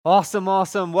Awesome,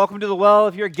 awesome. Welcome to the Well.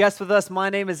 If you're a guest with us,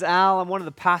 my name is Al. I'm one of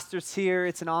the pastors here.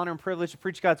 It's an honor and privilege to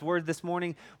preach God's Word this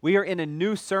morning. We are in a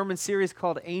new sermon series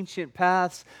called Ancient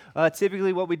Paths.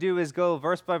 Typically, what we do is go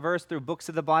verse by verse through books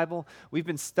of the Bible. We've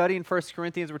been studying 1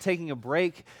 Corinthians. We're taking a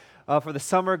break for the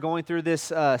summer, going through this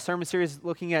sermon series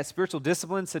looking at spiritual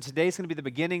disciplines. So today's going to be the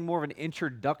beginning, more of an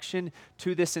introduction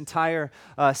to this entire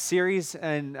series.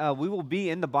 And we will be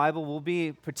in the Bible. We'll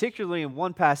be particularly in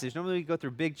one passage. Normally we go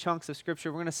through big chunks of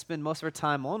Scripture. We're going to spend most of our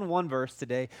time on one verse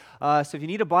today. So if you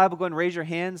need a Bible, go ahead and raise your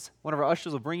hands. One of our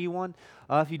ushers will bring you one.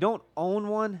 If you don't own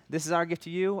one, this is our gift to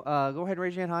you. Go ahead and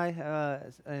raise your hand high.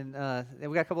 And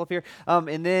we got a couple up here.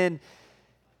 And then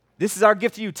this is our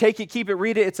gift to you. Take it, keep it,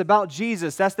 read it. It's about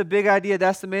Jesus. That's the big idea.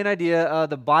 That's the main idea.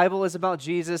 The Bible is about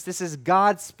Jesus. This is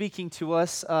God speaking to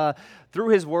us through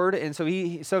His Word. And so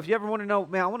if you ever want to know,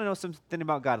 man, I want to know something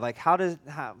about God. Like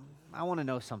I want to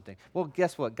know something. Well,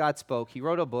 guess what? God spoke. He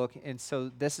wrote a book. And so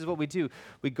this is what we do.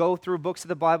 We go through books of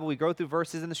the Bible. We go through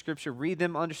verses in the Scripture, read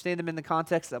them, understand them in the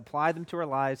context, apply them to our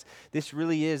lives. This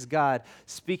really is God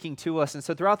speaking to us. And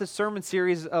so throughout this sermon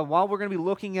series, while we're going to be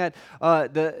looking at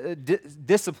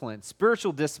discipline,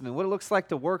 spiritual discipline, what it looks like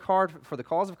to work hard for the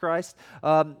cause of Christ,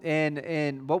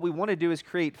 and what we want to do is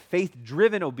create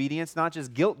faith-driven obedience, not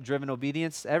just guilt-driven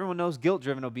obedience. Everyone knows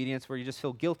guilt-driven obedience, where you just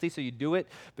feel guilty, so you do it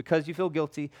because you feel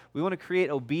guilty. We want to create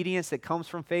obedience that comes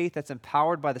from faith, that's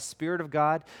empowered by the Spirit of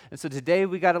God. And so today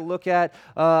we got to look at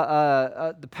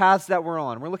the paths that we're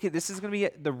on. We're looking. This is going to be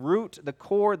the root, the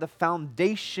core, the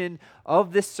foundation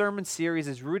of this sermon series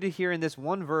is rooted here in this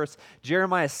one verse,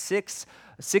 Jeremiah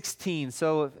 6:16.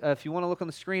 So if you want to look on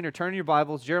the screen or turn in your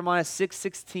Bibles, Jeremiah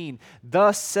 6:16.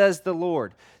 Thus says the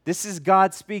Lord. This is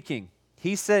God speaking.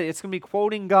 He said, it's going to be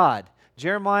quoting God.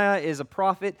 Jeremiah is a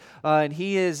prophet, and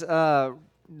he is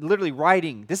literally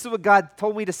writing. This is what God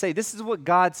told me to say. This is what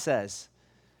God says.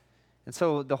 And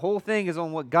so the whole thing is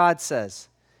on what God says.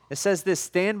 It says this: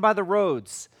 stand by the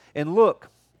roads and look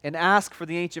and ask for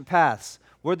the ancient paths,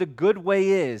 where the good way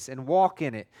is, and walk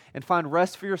in it, and find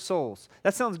rest for your souls.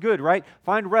 That sounds good, right?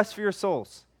 Find rest for your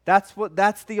souls.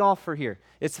 That's the offer here.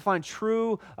 It's to find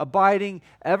true, abiding,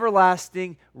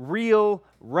 everlasting, real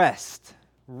rest.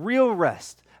 Real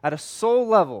rest at a soul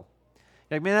level.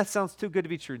 You're like, man, that sounds too good to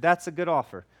be true. That's a good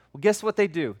offer. Well, guess what they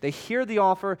do? They hear the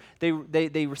offer, they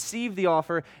receive the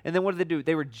offer, and then what do?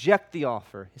 They reject the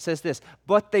offer. It says this: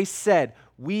 but they said,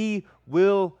 we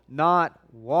will not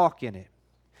walk in it.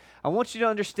 I want you to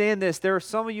understand this. There are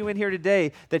some of you in here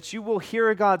today that you will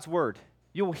hear God's word.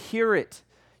 You will hear it.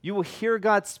 You will hear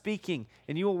God speaking,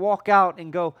 and you will walk out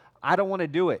and go, I don't want to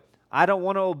do it. I don't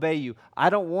want to obey you. I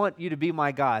don't want you to be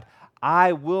my God.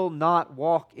 I will not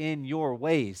walk in your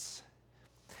ways.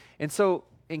 And so,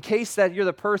 in case that you're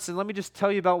the person, let me just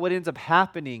tell you about what ends up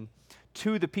happening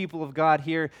to the people of God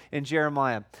here in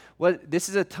Jeremiah. Well, this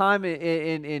is a time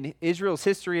in Israel's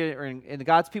history, or in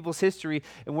God's people's history,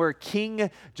 and where King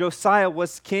Josiah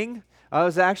was king.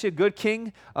 Was actually a good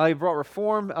king. He brought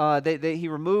reform. He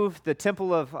removed the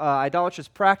temple of idolatrous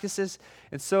practices.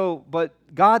 And so, but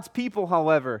God's people,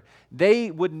 however,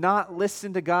 they would not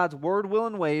listen to God's word, will,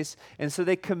 and ways, and so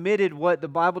they committed what the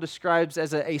Bible describes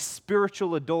as a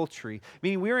spiritual adultery,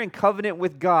 meaning we're in covenant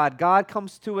with God. God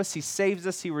comes to us, He saves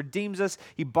us, He redeems us,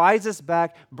 He buys us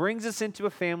back, brings us into a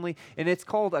family, and it's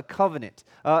called a covenant.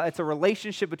 It's a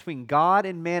relationship between God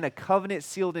and man, a covenant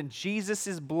sealed in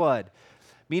Jesus' blood.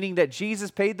 Meaning that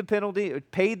Jesus paid the penalty,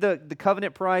 paid the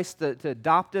covenant price to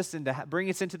adopt us and to bring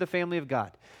us into the family of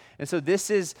God. And so this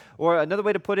is, or another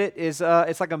way to put it is,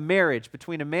 it's like a marriage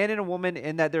between a man and a woman,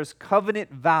 in that there's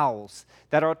covenant vows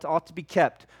that ought to be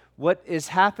kept. What has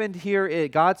happened here,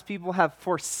 God's people have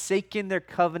forsaken their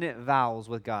covenant vows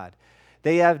with God.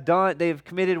 They've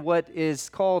committed what is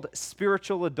called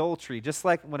spiritual adultery. Just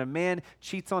like when a man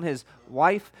cheats on his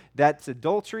wife, that's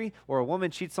adultery, or a woman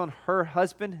cheats on her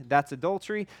husband, that's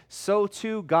adultery. So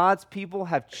too, God's people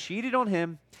have cheated on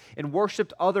Him and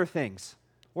worshiped other things.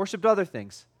 Worshipped other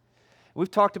things.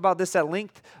 We've talked about this at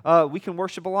length. We can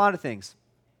worship a lot of things.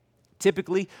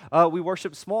 Typically, we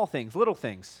worship small things, little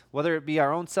things, whether it be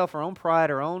our own self, our own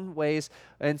pride, our own ways.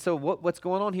 And so what's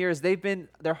going on here is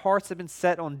their hearts have been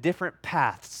set on different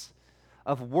paths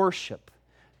of worship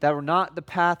that were not the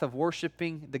path of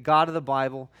worshiping the God of the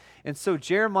Bible. And so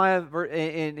Jeremiah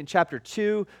in chapter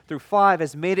 2 through 5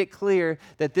 has made it clear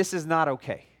that this is not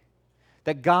okay.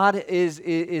 That God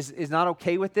is not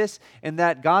okay with this, and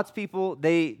that God's people,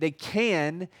 they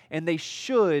can and they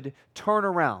should turn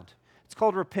around. It's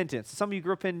called repentance. Some of you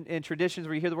grew up in traditions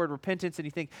where you hear the word repentance and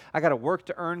you think, I got to work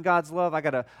to earn God's love.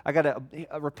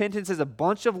 Repentance is a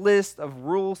bunch of lists of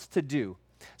rules to do.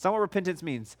 It's not what repentance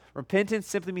means. Repentance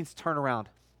simply means turn around.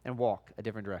 and walk a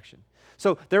different direction.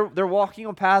 So they're walking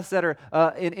on paths that are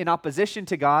in opposition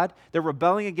to God. They're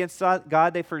rebelling against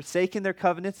God. They've forsaken their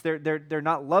covenants. They're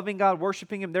not loving God,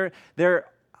 worshiping Him. They're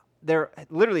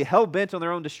literally hell-bent on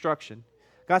their own destruction.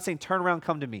 God's saying, turn around,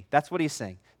 come to me. That's what He's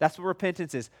saying. That's what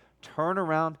repentance is. Turn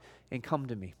around and come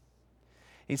to me.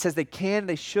 He says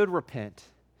they should repent.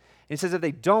 And He says if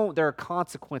they don't, there are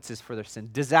consequences for their sin.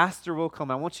 Disaster will come.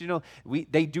 I want you to know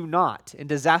they do not. And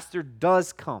disaster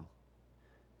does come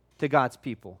to God's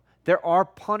people. There are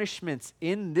punishments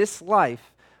in this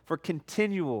life for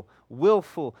continual,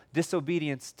 willful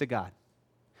disobedience to God.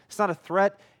 It's not a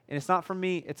threat, and it's not from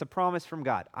me. It's a promise from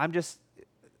God. I'm just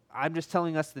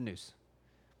telling us the news.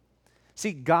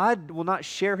 See, God will not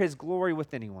share His glory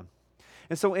with anyone.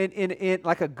 And so in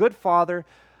like a good father,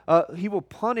 He will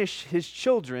punish His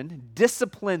children,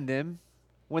 discipline them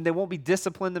when they won't be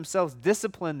disciplined themselves,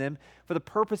 discipline them for the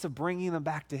purpose of bringing them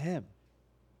back to Him.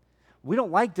 We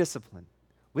don't like discipline.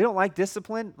 We don't like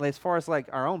discipline as far as like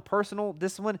our own personal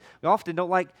discipline. We often don't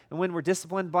like when we're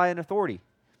disciplined by an authority.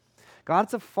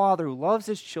 God's a father who loves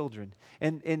His children,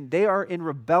 and they are in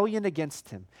rebellion against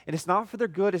Him. And it's not for their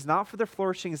good, it's not for their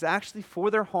flourishing, it's actually for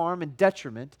their harm and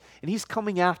detriment, and He's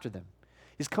coming after them.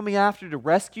 He's coming after to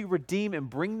rescue, redeem, and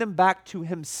bring them back to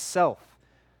Himself.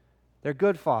 Their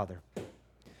good father.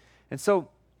 And so,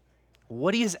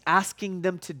 what He is asking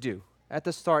them to do at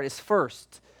the start is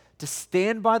first, to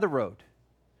stand by the road.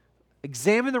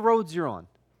 Examine the roads you're on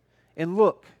and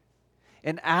look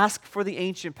and ask for the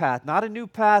ancient path. Not a new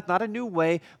path, not a new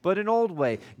way, but an old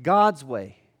way, God's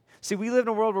way. See, we live in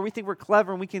a world where we think we're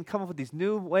clever and we can come up with these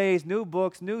new ways, new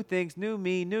books, new things, new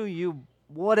me, new you,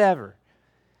 whatever.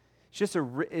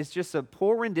 It's just a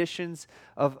poor renditions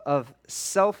of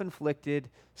self-inflicted,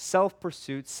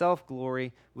 self-pursuit,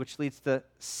 self-glory, which leads to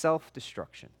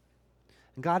self-destruction.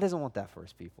 And God doesn't want that for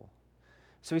His people.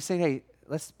 So He's saying, hey,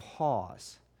 let's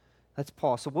pause. Let's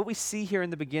pause. So what we see here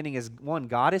in the beginning is, one,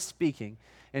 God is speaking,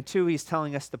 and two, He's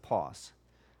telling us to pause.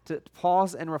 To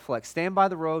pause and reflect. Stand by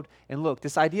the road and look.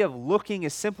 This idea of looking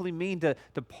is simply mean to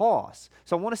pause.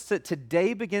 So I want us to,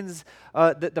 today begins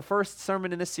the first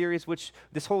sermon in this series, which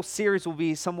this whole series will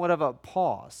be somewhat of a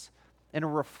pause and a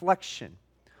reflection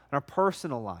on our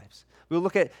personal lives. We'll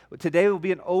look at, today will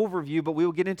be an overview, but we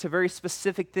will get into very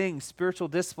specific things, spiritual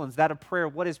disciplines, that of prayer.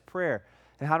 What is prayer?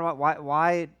 And how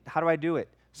do I do it?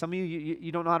 Some of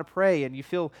you don't know how to pray, and you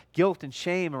feel guilt and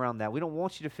shame around that. We don't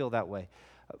want you to feel that way.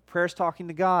 Prayer's talking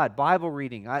to God, Bible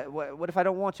reading. What if I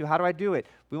don't want to? How do I do it?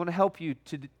 We want to help you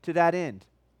to that end.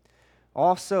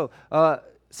 Also,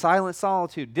 silent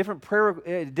solitude, different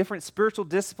prayer, different spiritual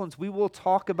disciplines we will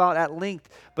talk about at length,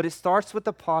 but it starts with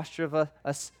the posture of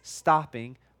us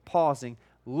stopping, pausing,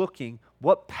 looking,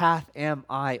 what path am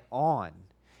I on?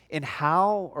 And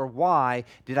how or why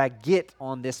did I get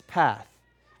on this path?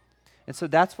 And so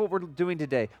that's what we're doing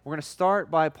today. We're going to start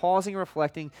by pausing and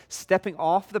reflecting, stepping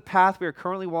off the path we are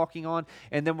currently walking on,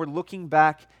 and then we're looking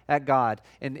back at God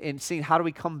and seeing how do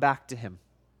we come back to Him.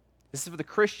 This is for the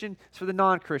Christian, it's for the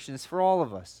non-Christian, it's for all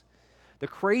of us. The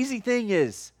crazy thing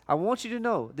is, I want you to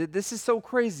know that this is so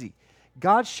crazy.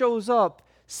 God shows up,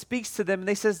 speaks to them, and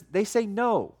they say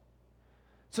no.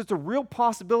 So it's a real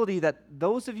possibility that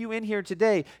those of you in here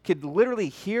today could literally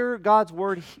hear God's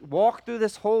word, walk through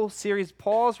this whole series,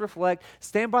 pause, reflect,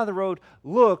 stand by the road,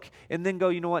 look, and then go,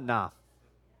 you know what? Nah,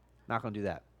 not going to do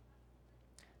that.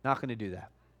 Not going to do that.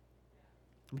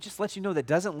 Let me just let you know that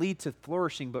doesn't lead to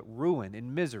flourishing, but ruin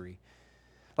and misery.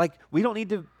 Like, we don't need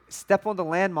to step on the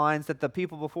landmines that the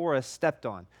people before us stepped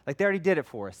on. Like, they already did it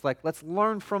for us. Like, let's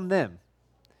learn from them.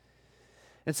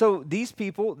 And so these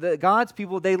people, God's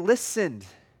people, they listened.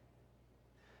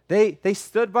 They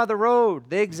stood by the road,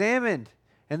 they examined,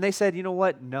 and they said, you know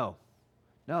what? No.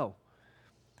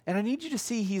 And I need you to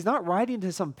see, He's not writing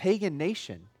to some pagan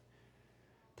nation.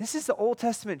 This is the Old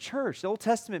Testament church, the Old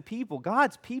Testament people,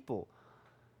 God's people.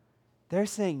 They're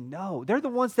saying no. They're the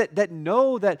ones that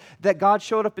know that God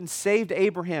showed up and saved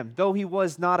Abraham, though he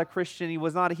was not a Christian, he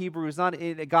was not a Hebrew, he was not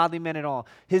a godly man at all.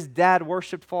 His dad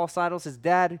worshipped false idols. His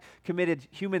dad committed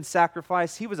human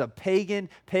sacrifice. He was a pagan.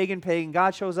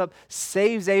 God shows up,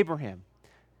 saves Abraham,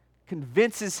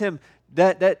 convinces him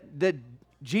that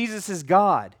Jesus is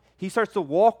God. He starts to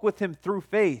walk with him through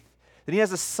faith. Then he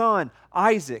has a son,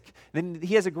 Isaac. Then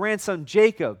he has a grandson,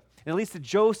 Jacob. And it leads to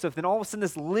Joseph. Then all of a sudden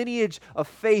this lineage of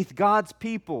faith, God's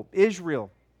people, Israel.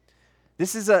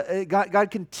 This is God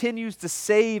continues to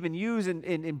save and use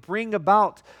and bring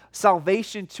about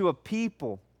salvation to a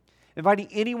people. Inviting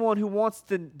anyone who wants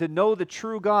to know the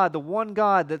true God, the one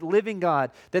God, the living God,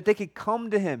 that they could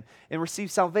come to Him and receive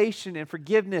salvation and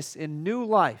forgiveness and new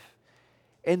life.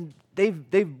 And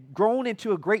they've grown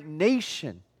into a great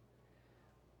nation.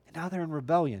 And now they're in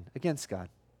rebellion against God.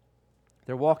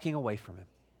 They're walking away from him.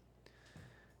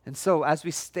 And so as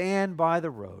we stand by the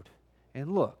road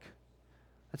and look,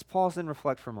 let's pause and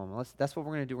reflect for a moment. That's what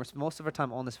we're going to do. We're spend most of our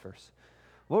time on this verse.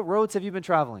 What roads have you been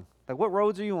traveling? Like, what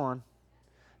roads are you on?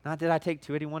 Not did I take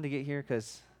 281 to get here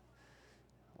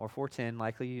or 410,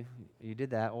 likely you did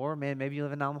that. Or, man, maybe you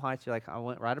live in Alamo Heights. You're like, I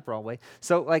went right to Broadway.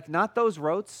 So, like, not those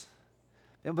roads,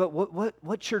 but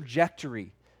what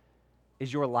trajectory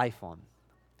is your life on?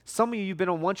 Some of you've been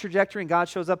on one trajectory and God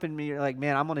shows up and you're like,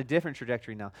 man, I'm on a different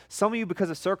trajectory now. Some of you, because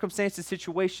of circumstances,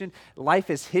 situation, life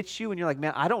has hit you and you're like,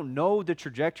 man, I don't know the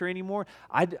trajectory anymore.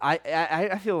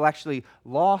 I feel actually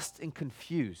lost and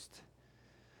confused.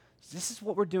 So this is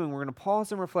what we're doing. We're going to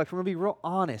pause and reflect. We're going to be real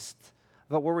honest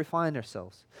about where we find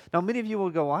ourselves. Now, many of you will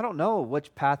go, I don't know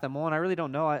which path I'm on. I really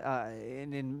don't know.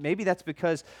 And maybe that's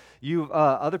because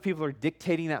other people are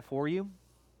dictating that for you.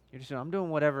 You're just saying, I'm doing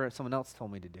whatever someone else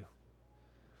told me to do.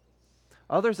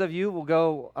 Others of you will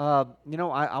go,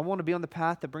 I want to be on the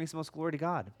path that brings the most glory to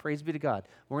God. Praise be to God.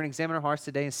 We're going to examine our hearts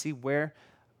today and see where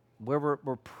we're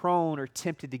prone or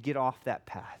tempted to get off that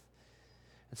path.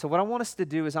 And so what I want us to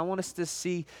do is I want us to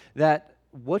see that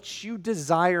what you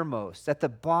desire most, at the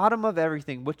bottom of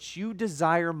everything, what you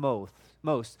desire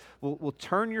most will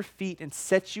turn your feet and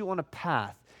set you on a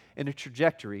path and a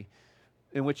trajectory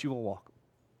in which you will walk.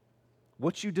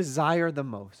 What you desire the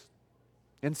most.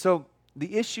 And so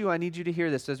the issue, I need you to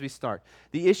hear this as we start.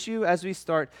 The issue as we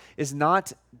start is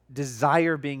not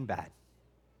desire being bad.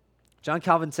 John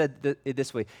Calvin said it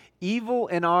this way: the evil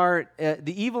in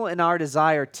our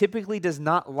desire typically does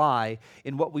not lie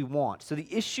in what we want. So the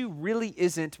issue really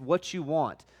isn't what you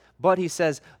want, but he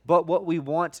says, but what we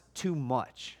want too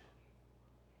much.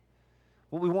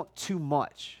 What we want too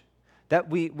much.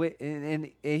 That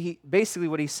he basically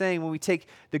what he's saying, when we take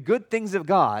the good things of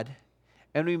God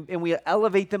and we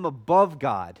elevate them above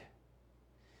God,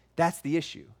 that's the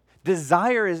issue.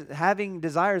 Having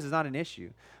desires is not an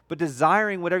issue, but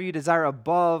desiring whatever you desire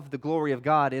above the glory of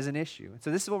God is an issue. And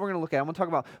so this is what we're going to look at. I'm going to talk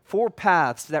about 4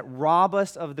 paths that rob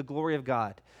us of the glory of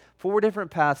God. 4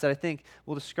 different paths that I think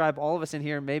will describe all of us in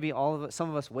here, maybe some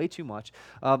of us way too much,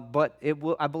 but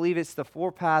I believe it's the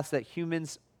 4 paths that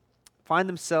humans find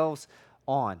themselves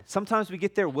on. Sometimes we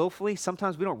get there willfully.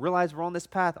 Sometimes we don't realize we're on this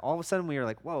path. All of a sudden we are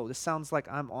like, whoa, this sounds like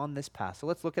I'm on this path. So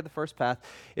let's look at the first path.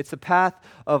 It's the path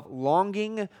of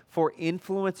longing for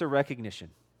influence or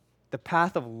recognition. The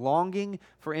path of longing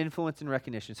for influence and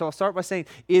recognition. So I'll start by saying,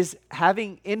 is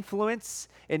having influence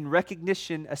and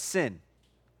recognition a sin?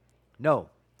 No.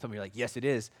 Some of you are like, yes, it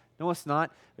is. No, it's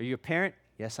not. Are you a parent?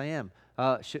 Yes, I am.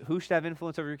 Who should have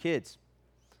influence over your kids?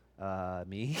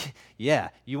 Me. Yeah,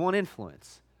 you want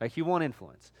influence. Like, you want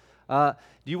influence. Do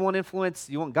you want influence?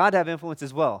 You want God to have influence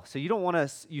as well. So you don't want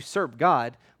to usurp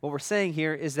God. What we're saying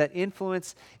here is that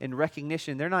influence and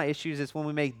recognition, they're not issues. It's when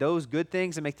we make those good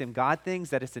things and make them God things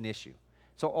that it's an issue.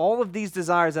 So all of these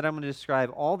desires that I'm going to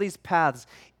describe, all these paths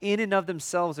in and of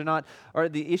themselves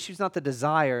the issue's not the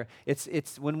desire.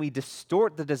 It's when we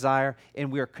distort the desire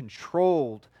and we are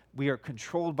controlled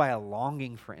by a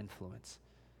longing for influence.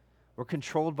 We're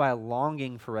controlled by a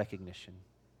longing for recognition.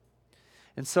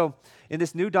 And so in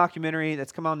this new documentary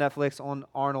that's come out on Netflix on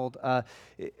Arnold,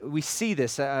 we see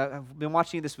this. I've been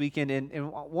watching it this weekend,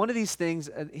 and one of these things,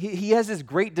 he has this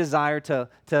great desire to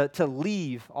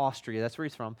leave Austria, that's where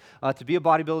he's from, to be a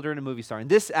bodybuilder and a movie star. And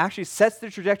this actually sets the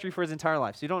trajectory for his entire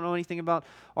life. So you don't know anything about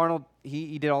Arnold,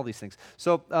 he did all these things.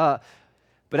 So,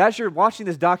 but as you're watching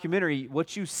this documentary,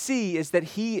 what you see is that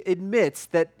he admits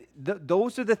that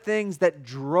those are the things that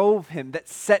drove him, that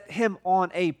set him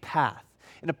on a path.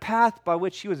 And a path by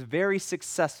which he was very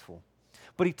successful.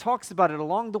 But he talks about it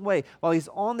along the way while he's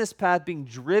on this path being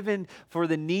driven for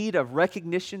the need of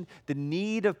recognition, the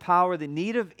need of power, the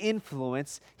need of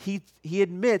influence. He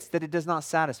admits that it does not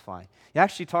satisfy. He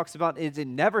actually talks about it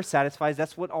never satisfies.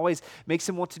 That's what always makes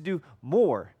him want to do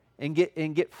more and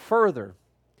get further.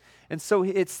 And so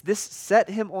this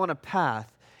set him on a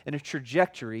path and a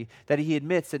trajectory that he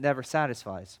admits it never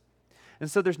satisfies. And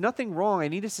so there's nothing wrong, I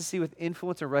need us to see, with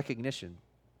influence or recognition.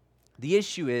 The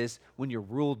issue is when you're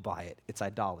ruled by it, it's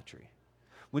idolatry.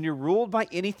 When you're ruled by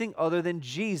anything other than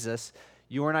Jesus,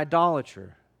 you're an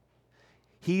idolater.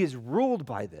 He is ruled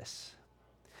by this.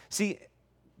 See,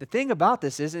 the thing about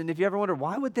this is, and if you ever wonder,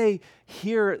 why would they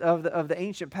hear of the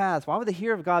ancient paths? Why would they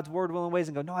hear of God's word, will, and ways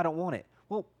and go, no, I don't want it?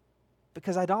 Well,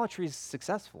 because idolatry is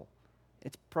successful.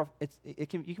 You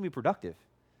can be productive.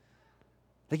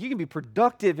 Like you can be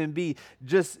productive and be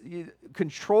just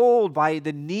controlled by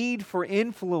the need for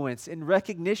influence and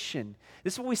recognition.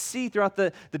 This is what we see throughout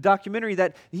the documentary,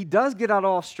 that he does get out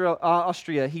of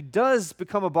Austria. He does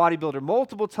become a bodybuilder,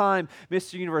 multiple time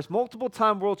Mr. Universe, multiple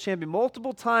time world champion,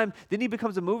 multiple time. Then he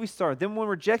becomes a movie star. Then when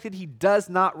rejected, he does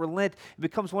not relent. He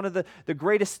becomes one of the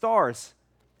greatest stars.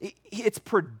 It's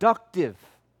productive.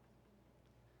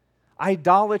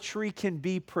 Idolatry can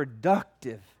be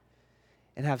productive.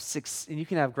 And you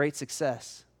can have great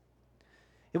success.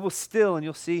 It will still, and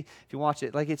you'll see if you watch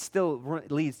it, like it still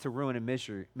leads to ruin and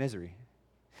misery.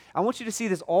 I want you to see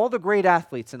this, all the great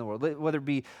athletes in the world, whether it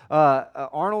be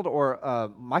Arnold or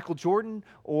Michael Jordan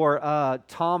or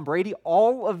Tom Brady,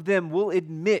 all of them will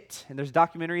admit, and there's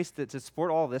documentaries to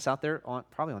support all of this out there,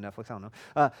 probably on Netflix, I don't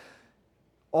know.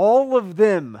 All of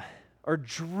them are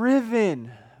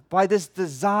driven by this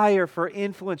desire for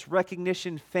influence,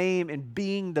 recognition, fame, and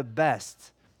being the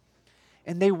best.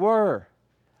 And they were.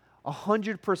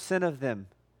 100% of them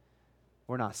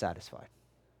were not satisfied.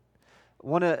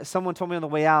 Someone told me on the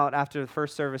way out after the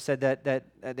first service, said that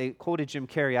they quoted Jim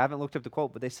Carrey. I haven't looked up the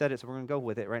quote, but they said it, so we're going to go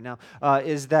with it right now.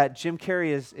 Is that Jim Carrey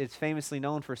is famously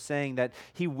known for saying that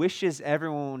he wishes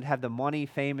everyone would have the money,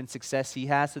 fame, and success he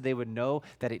has so they would know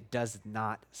that it does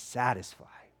not satisfy.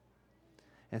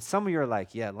 And some of you are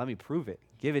like, yeah, let me prove it.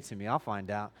 Give it to me. I'll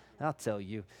find out. I'll tell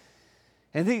you.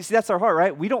 And see, that's our heart,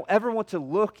 right? We don't ever want to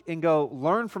look and go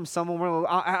learn from someone.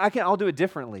 I'll do it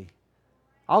differently.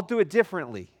 I'll do it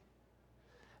differently.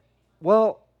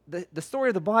 Well, the story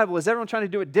of the Bible is everyone trying to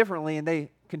do it differently, and they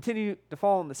continue to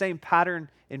fall in the same pattern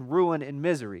in ruin and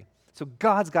misery. So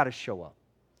God's got to show up.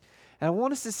 And I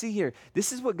want us to see here,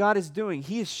 this is what God is doing.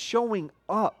 He is showing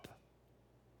up.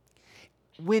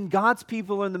 When God's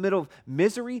people are in the middle of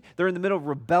misery, they're in the middle of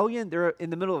rebellion, they're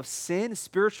in the middle of sin,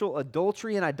 spiritual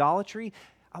adultery and idolatry,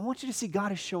 I want you to see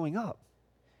God is showing up.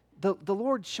 The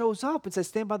Lord shows up and says,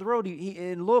 stand by the road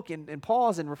and look and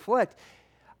pause and reflect.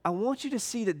 I want you to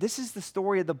see that this is the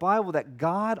story of the Bible, that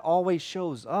God always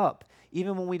shows up,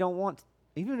 even when we don't want,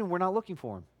 even when we're not looking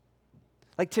for him.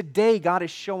 Like today, God is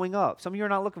showing up. Some of you are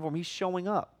not looking for him. He's showing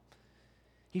up.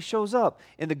 He shows up.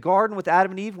 In the garden with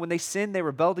Adam and Eve, when they sinned, they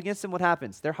rebelled against him, what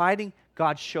happens? They're hiding.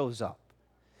 God shows up.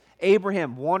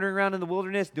 Abraham wandering around in the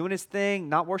wilderness, doing his thing,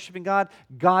 not worshiping God,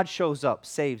 God shows up,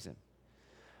 saves him.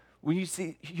 When you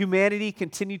see humanity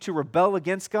continue to rebel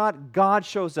against God, God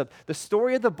shows up. The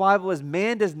story of the Bible is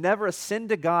man does never ascend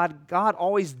to God. God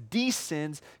always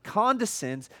descends,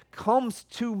 condescends, comes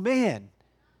to man.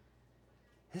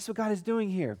 This is what God is doing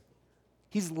here.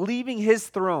 He's leaving his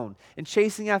throne and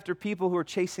chasing after people who are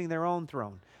chasing their own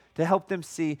throne to help them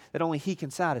see that only he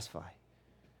can satisfy.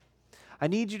 I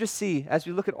need you to see, as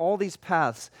we look at all these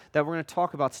paths that we're going to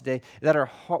talk about today, that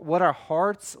what our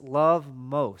hearts love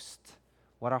most,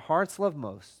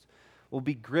 will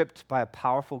be gripped by a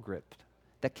powerful grip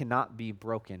that cannot be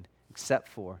broken except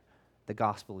for the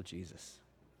gospel of Jesus.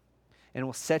 And it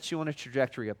will set you on a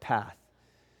trajectory, a path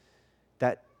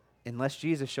that unless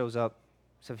Jesus shows up,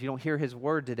 so if you don't hear his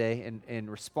word today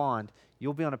and respond,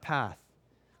 you'll be on a path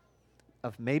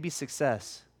of maybe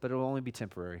success, but it will only be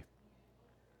temporary.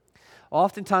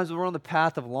 Oftentimes when we're on the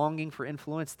path of longing for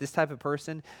influence, this type of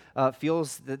person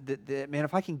feels that, man,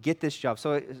 if I can get this job.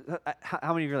 So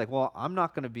how many of you are like, well, I'm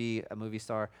not going to be a movie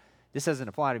star. This doesn't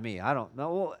apply to me. I don't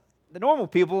know. Well, the normal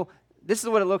people, this is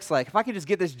what it looks like. If I can just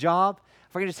get this job,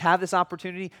 if I can just have this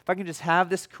opportunity, if I can just have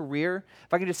this career,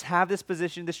 if I can just have this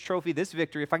position, this trophy, this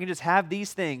victory, if I can just have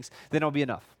these things, then it'll be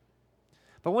enough.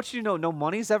 But I want you to know, no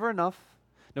money's ever enough.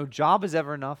 No job is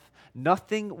ever enough.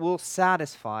 Nothing will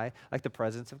satisfy like the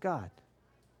presence of God.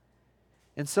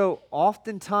 And so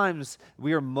oftentimes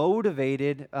we are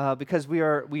motivated because we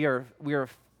are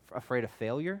afraid of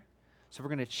failure. So we're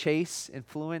going to chase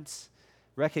influence,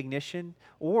 recognition,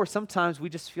 or sometimes we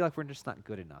just feel like we're just not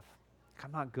good enough.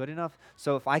 I'm not good enough,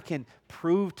 so if I can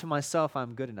prove to myself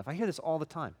I'm good enough. I hear this all the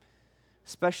time,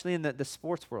 especially in the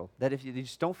sports world, that if you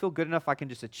just don't feel good enough, I can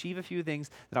just achieve a few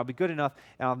things, then I'll be good enough,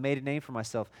 and I've made a name for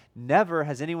myself. Never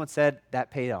has anyone said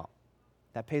that paid out.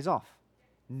 That pays off.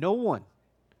 No one.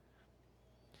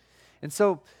 And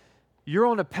so you're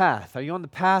on a path. Are you on the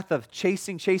path of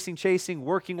chasing,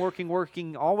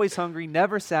 working, always hungry,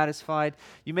 never satisfied?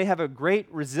 You may have a great,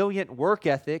 resilient work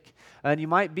ethic, and you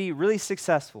might be really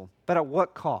successful, but at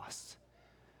what cost?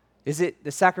 Is it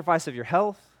the sacrifice of your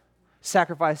health,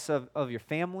 sacrifice of your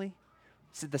family?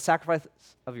 Is it the sacrifice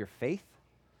of your faith?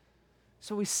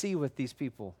 So we see with these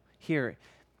people here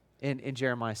in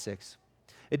Jeremiah 6.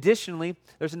 Additionally,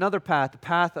 there's another path, the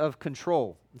path of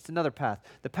control. It's another path.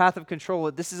 The path of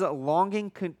control, this is a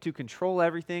longing to control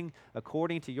everything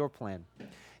according to your plan.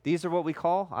 These are what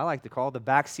I like to call the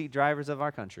backseat drivers of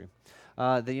our country.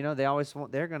 They always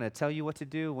they're going to tell you what to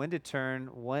do, when to turn,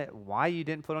 why you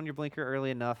didn't put on your blinker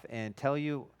early enough, and tell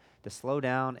you to slow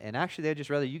down. And actually, they'd just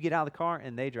rather you get out of the car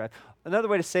and they drive. Another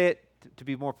way to say it, to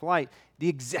be more polite, the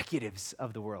executives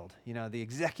of the world. The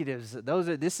executives, they're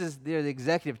the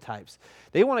executive types.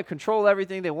 They want to control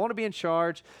everything. They want to be in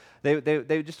charge.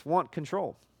 They just want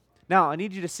control. Now, I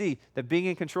need you to see that being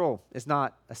in control is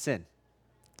not a sin.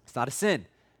 It's not a sin.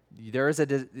 There is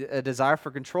a desire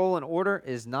for control and order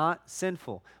is not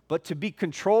sinful. But to be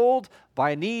controlled by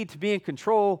a need to be in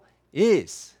control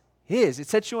is. It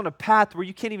sets you on a path where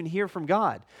you can't even hear from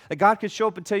God. Like God could show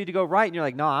up and tell you to go right, and you're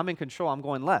like, no, I'm in control. I'm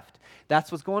going left.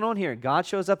 That's what's going on here. God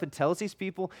shows up and tells these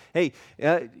people, hey,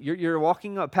 you're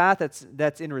walking a path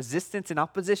that's in resistance and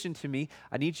opposition to me.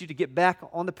 I need you to get back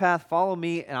on the path, follow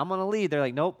me, and I'm going to lead. They're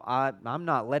like, nope, I'm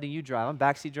not letting you drive. I'm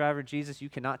backseat driver. Jesus, you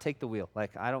cannot take the wheel.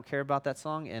 Like, I don't care about that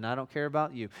song, and I don't care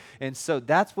about you. And so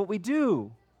that's what we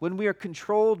do when we are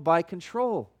controlled by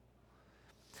control.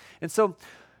 And so,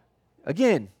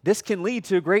 again, this can lead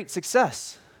to great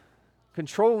success.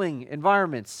 Controlling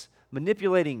environments,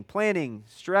 manipulating, planning,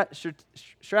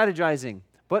 strategizing.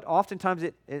 But oftentimes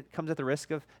it comes at the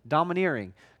risk of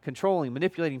domineering, controlling,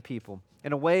 manipulating people.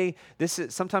 In a way,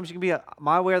 sometimes you can be a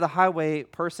my way or the highway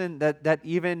person that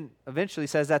even eventually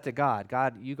says that to God.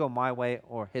 God, you go my way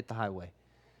or hit the highway.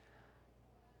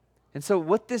 And so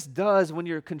what this does, when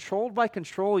you're controlled by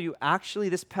control,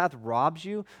 this path robs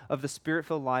you of the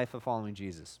spirit-filled life of following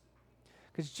Jesus.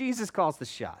 Because Jesus calls the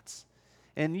shots.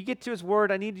 And you get to his word,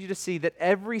 I need you to see that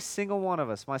every single one of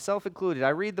us, myself included, I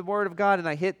read the word of God and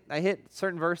I hit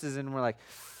certain verses and we're like,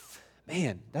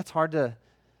 man, that's hard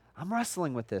I'm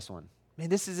wrestling with this one. Man,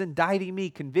 this is indicting me,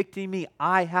 convicting me.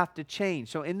 I have to change.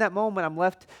 So in that moment, I'm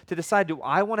left to decide, do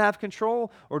I want to have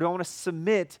control or do I want to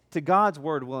submit to God's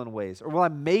word, will, and ways? Or will I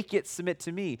make it submit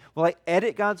to me? Will I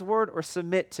edit God's word or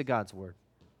submit to God's word?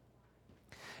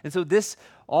 And so this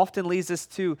often leads us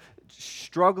to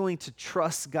struggling to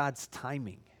trust God's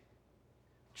timing.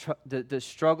 The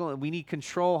struggle, we need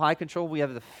control, high control. We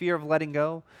have the fear of letting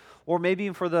go. Or maybe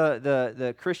even for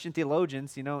the Christian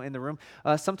theologians, in the room,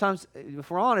 sometimes,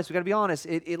 if we're honest, we got to be honest,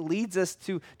 it leads us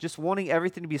to just wanting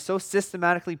everything to be so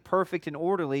systematically perfect and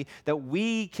orderly that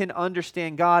we can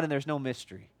understand God and there's no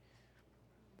mystery.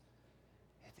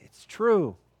 It's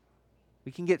true.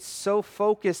 We can get so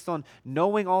focused on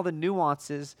knowing all the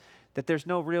nuances that there's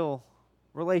no real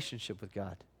relationship with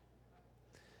God.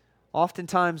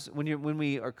 Oftentimes, when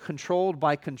we are controlled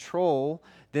by control,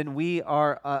 then we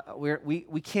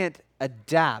can't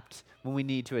adapt when we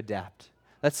need to adapt.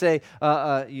 Let's say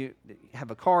you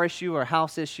have a car issue or a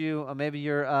house issue, or maybe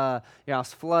your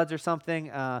house floods or something,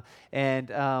 and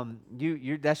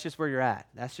that's just where you're at.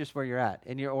 That's just where you're at.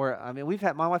 And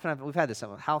my wife and I, we've had this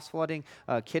house flooding,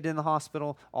 kid in the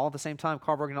hospital, all at the same time,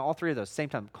 car broken, all three of those same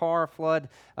time, car, flood,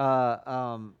 house,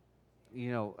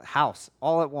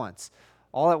 all at once.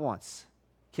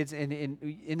 Kids,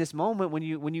 in this moment when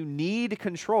you need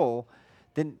control,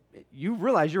 then you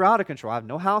realize you're out of control. I have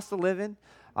no house to live in.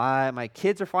 My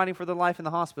kids are fighting for their life in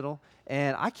the hospital,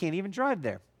 and I can't even drive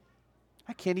there.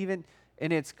 I can't even,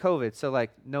 and it's COVID, so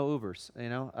no Ubers,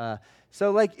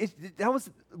 that was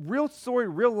real story,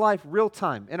 real life, real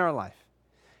time in our life.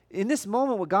 In this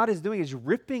moment, what God is doing is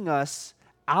ripping us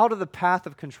out of the path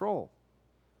of control.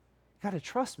 You got to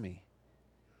trust me.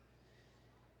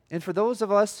 And for those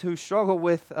of us who struggle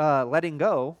with letting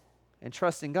go and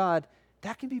trusting God,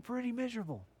 that can be pretty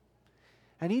miserable.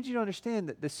 I need you to understand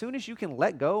that as soon as you can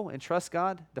let go and trust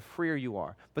God, the freer you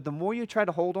are. But the more you try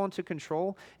to hold on to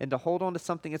control and to hold on to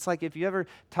something, it's like if you ever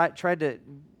tried to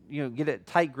get a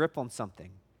tight grip on something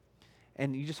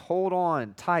and you just hold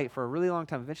on tight for a really long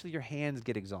time, eventually your hands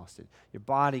get exhausted, your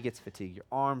body gets fatigued, your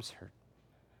arms hurt.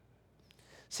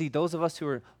 See, those of us who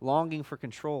are longing for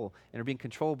control and are being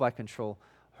controlled by control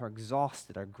are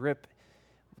exhausted. Our grip,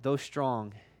 though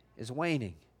strong, is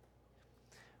waning.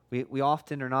 We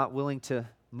often are not willing to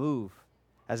move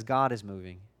as God is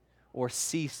moving, or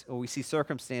we see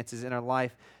circumstances in our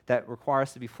life that require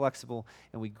us to be flexible,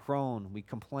 and we groan, we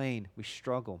complain, we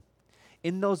struggle.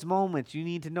 In those moments, you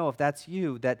need to know, if that's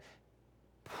you, that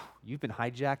you've been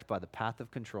hijacked by the path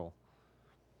of control.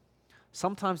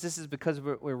 Sometimes this is because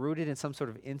we're rooted in some sort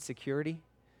of insecurity.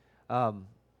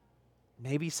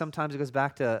 Maybe sometimes it goes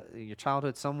back to your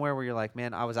childhood somewhere where you're like,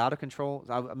 man, I was out of control,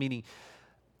 meaning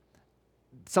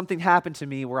something happened to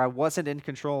me where I wasn't in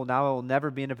control. Now I will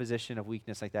never be in a position of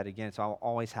weakness like that again, so I will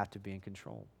always have to be in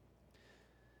control.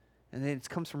 And then it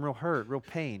comes from real hurt, real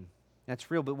pain. That's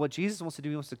real. But what Jesus wants to do,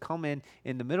 he wants to come in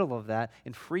the middle of that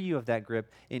and free you of that grip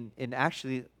and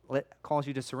actually cause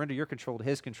you to surrender your control to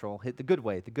his control, hit the good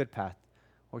way, the good path,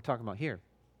 what we're talking about here.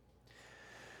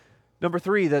 Number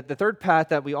three, the third path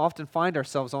that we often find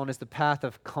ourselves on is the path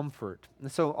of comfort. And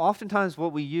so oftentimes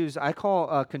what we use, I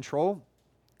call control.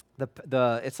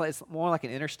 It's more like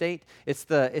an interstate. It's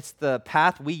the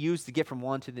path we use to get from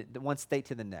one state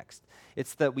to the next.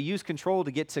 We use control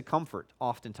to get to comfort.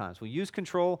 Oftentimes we use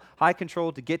high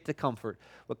control to get to comfort.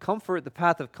 But comfort, the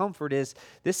path of comfort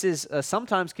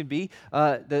sometimes can be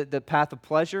the path of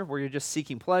pleasure, where you're just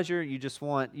seeking pleasure. You just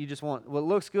want what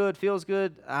looks good, feels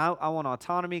good. I want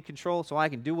autonomy, control, so I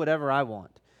can do whatever I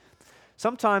want.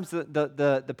 Sometimes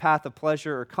the path of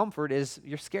pleasure or comfort is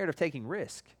you're scared of taking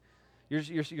risk.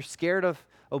 You're scared of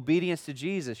obedience to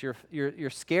Jesus. You're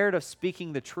scared of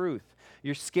speaking the truth.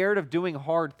 You're scared of doing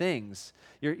hard things.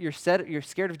 You're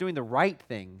scared of doing the right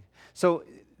thing. So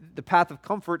the path of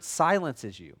comfort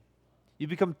silences you. You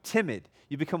become timid.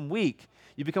 You become weak.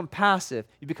 You become passive.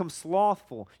 You become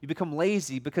slothful. You become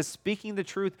lazy, because speaking the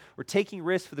truth or taking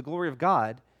risks for the glory of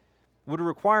God would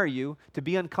require you to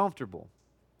be uncomfortable.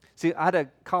 See, I had a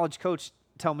college coach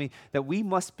tell me that we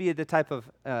must be the type of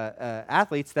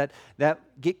athletes that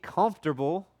get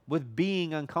comfortable with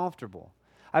being uncomfortable.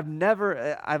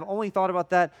 I've only thought about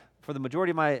that for the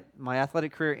majority of my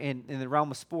athletic career in the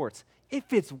realm of sports. It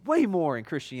fits way more in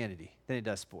Christianity than it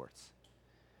does sports.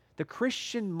 The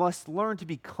Christian must learn to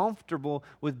be comfortable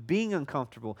with being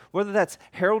uncomfortable, whether that's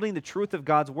heralding the truth of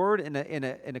God's word in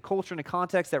a culture and a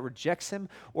context that rejects him,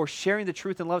 or sharing the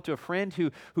truth and love to a friend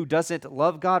who doesn't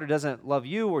love God or doesn't love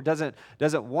you or doesn't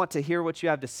want to hear what you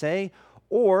have to say,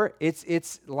 or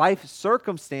it's life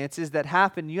circumstances that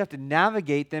happen. You have to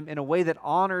navigate them in a way that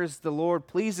honors the Lord,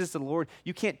 pleases the Lord.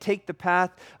 You can't take the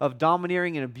path of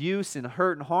domineering and abuse and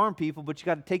hurt and harm people, but you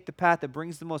got to take the path that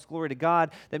brings the most glory to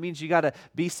God. That means you got to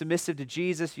be submissive to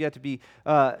Jesus. You have to be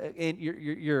in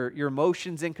your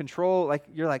emotions in control.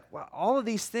 Well, all of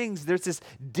these things. There's this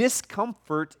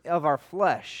discomfort of our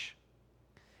flesh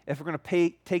if we're going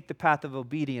to take the path of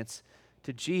obedience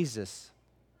to Jesus.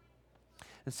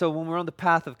 And so when we're on the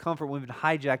path of comfort, when we've been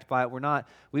hijacked by it,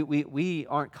 we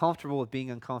aren't comfortable with being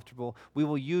uncomfortable. We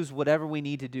will use whatever we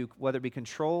need to do, whether it be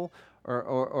control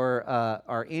or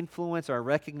our influence, our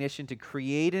recognition, to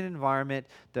create an environment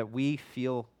that we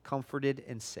feel comforted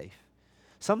and safe.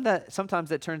 Sometimes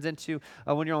that turns into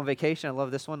when you're on vacation. I love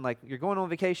this one. Like, you're going on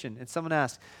vacation and someone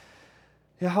asks,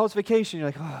 "Yeah, how was vacation?" You're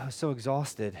like, "Oh, I was so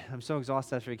exhausted. I'm so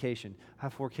exhausted after vacation. I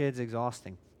have 4 kids,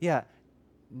 exhausting." Yeah,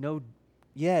 no.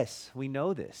 Yes, we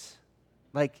know this.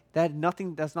 Like, that's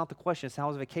not the question. It's how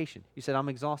was vacation? You said, "I'm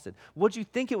exhausted." What'd you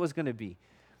think it was going to be?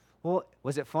 Well,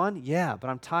 was it fun? Yeah, but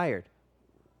I'm tired.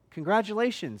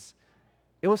 Congratulations.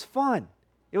 It was fun.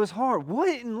 It was hard. What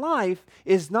in life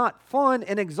is not fun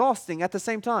and exhausting at the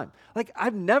same time? Like,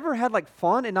 I've never had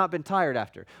fun and not been tired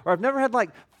after. Or I've never had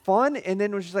fun and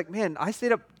then was just like, man, I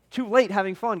stayed up too late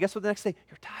having fun. Guess what the next day?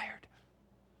 You're tired.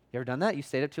 You ever done that? You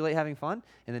stayed up too late having fun,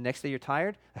 and the next day you're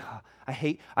tired? I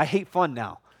hate fun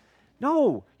now.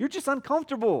 No, you're just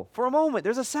uncomfortable for a moment.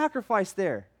 There's a sacrifice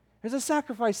there.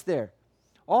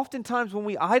 Oftentimes when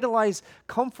we idolize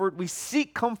comfort, we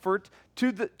seek comfort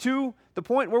to the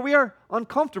point where we are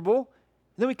uncomfortable,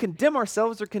 and then we condemn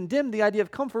ourselves or condemn the idea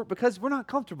of comfort because we're not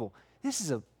comfortable. This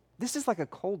is like a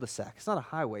cul-de-sac. It's not a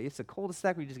highway. It's a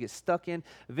cul-de-sac where you just get stuck in.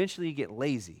 Eventually you get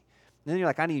lazy. And then you're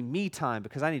like, I need me time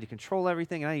because I need to control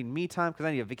everything, and I need me time because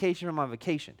I need a vacation from my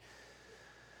vacation.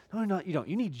 No, you don't.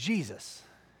 You need Jesus.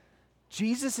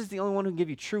 Jesus is the only one who can give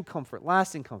you true comfort,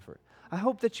 lasting comfort. I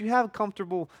hope that you have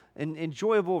comfortable and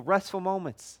enjoyable, restful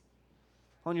moments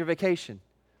on your vacation.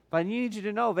 But I need you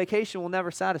to know vacation will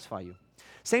never satisfy you.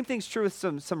 Same thing's true with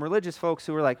some religious folks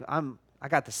who are like, I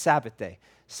got the Sabbath day.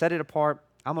 Set it apart.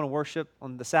 I'm going to worship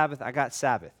on the Sabbath. I got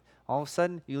Sabbath. All of a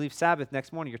sudden, you leave Sabbath,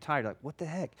 next morning you're tired. Like, what the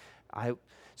heck?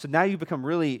 So now you become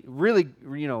really, really,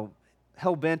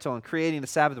 hell-bent on creating the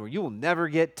Sabbath where you will never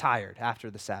get tired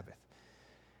after the Sabbath.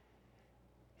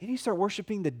 And you start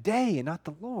worshiping the day and not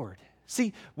the Lord.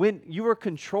 See, when you are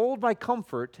controlled by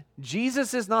comfort,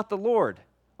 Jesus is not the Lord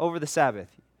over the Sabbath.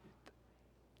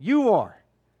 You are.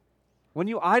 When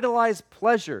you idolize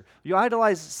pleasure, you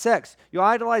idolize sex, you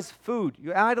idolize food,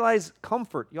 you idolize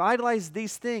comfort, you idolize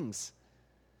these things.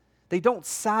 They don't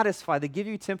satisfy. They give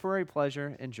you temporary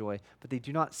pleasure and joy, but they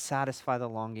do not satisfy the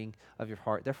longing of your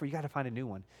heart. Therefore, you got to find a new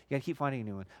one. You got to keep finding a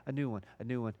new one, a new one, a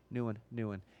new one, new one, new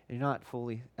one. And you're not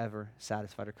fully ever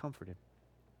satisfied or comforted.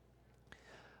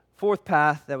 Fourth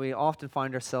path that we often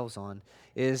find ourselves on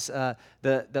is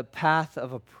the path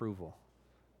of approval.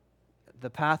 The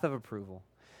path of approval.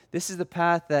 This is the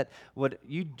path that what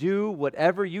you do,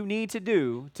 whatever you need to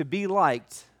do to be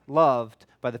liked, loved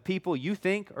by the people you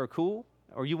think are cool,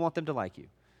 or you want them to like you.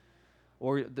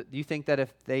 Or you think that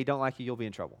if they don't like you, you'll be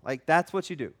in trouble. Like, that's what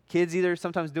you do. Kids either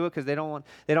sometimes do it because they don't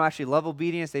actually love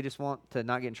obedience. They just want to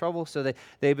not get in trouble, so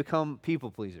they become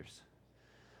people pleasers.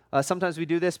 Sometimes we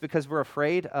do this because we're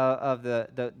afraid of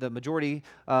the majority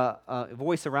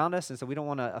voice around us, and so we don't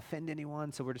want to offend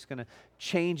anyone, so we're just going to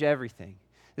change everything.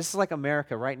 This is like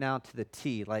America right now to the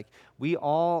T. Like,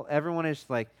 everyone is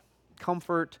like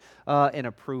comfort and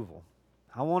approval.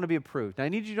 I want to be approved. Now, I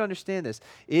need you to understand this.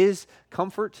 Is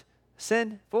comfort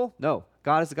sinful? No.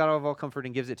 God is the God of all comfort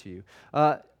and gives it to you.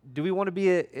 Do we want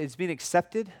to is being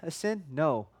accepted a sin?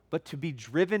 No. But to be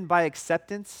driven by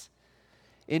acceptance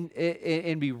and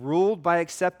be ruled by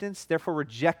acceptance, therefore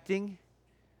rejecting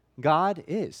God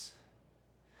is.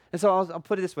 And so I'll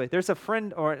put it this way. There's a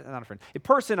friend, or not a friend, a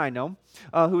person I know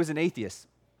who is an atheist.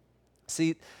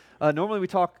 See, normally we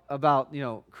talk about,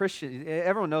 Christian.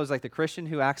 Everyone knows like the Christian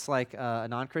who acts like a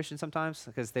non-Christian sometimes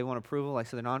because they want approval. Like,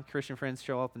 so their non-Christian friends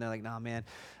show up and they're like, "Nah, man,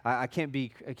 I can't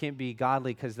be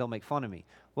godly because they'll make fun of me."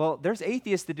 Well, there's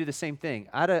atheists that do the same thing.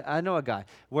 I know a guy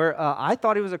where I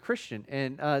thought he was a Christian,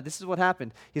 and this is what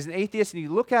happened. He's an atheist, and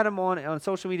you look at him on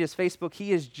social media, Facebook.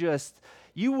 He is just.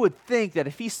 You would think that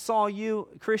if he saw you,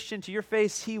 Christian, to your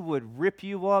face, he would rip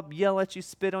you up, yell at you,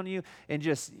 spit on you, and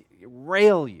just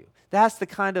rail you. That's the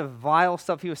kind of vile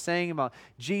stuff he was saying about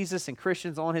Jesus and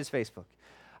Christians on his Facebook.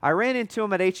 I ran into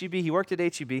him at HEB. He worked at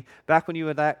HEB back when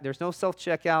there's no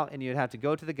self-checkout, and you'd have to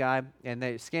go to the guy, and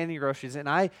they scan your groceries. And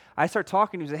I start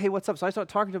talking to him. He said, "Hey, what's up?" So I start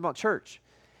talking to him about church.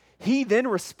 He then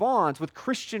responds with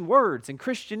Christian words and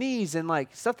Christianese and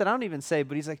like stuff that I don't even say,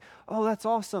 but he's like, "Oh, that's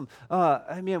awesome.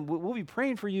 We'll be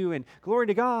praying for you and glory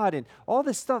to God and all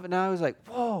this stuff." And I was like,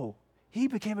 "Whoa, he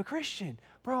became a Christian.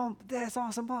 Bro, that's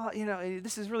awesome.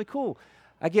 This is really cool."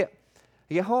 I get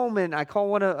home and I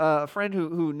call a friend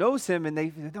who knows him, and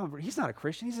no, he's not a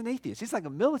Christian. He's an atheist. He's like a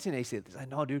militant atheist. I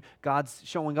know, dude. God's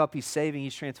showing up. He's saving.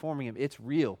 He's transforming him. It's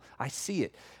real. I see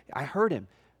it. I heard him.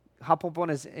 Hop up on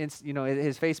his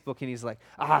Facebook, and he's like,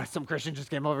 some Christian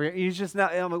just came over here. He's just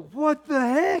not. And I'm like, what the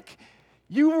heck?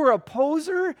 You were a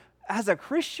poser as a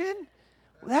Christian?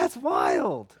 That's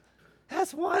wild.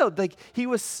 That's wild. Like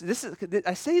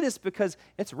I say this because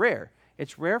it's rare.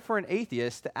 It's rare for an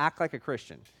atheist to act like a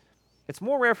Christian. It's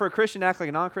more rare for a Christian to act like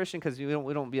a non-Christian because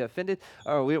we don't be offended,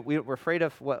 or we're afraid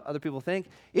of what other people think.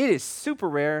 It is super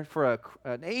rare for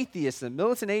an atheist, a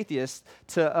militant atheist,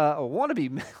 to or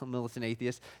wannabe militant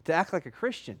atheist, to act like a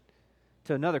Christian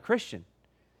to another Christian.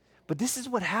 But this is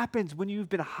what happens when you've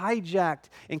been hijacked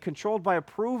and controlled by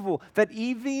approval, that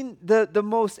even the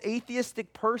most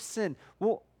atheistic person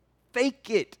will fake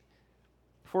it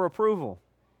for approval.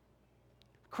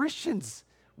 Christians,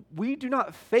 we do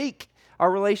not fake our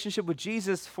relationship with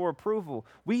Jesus for approval.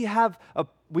 We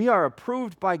are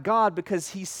approved by God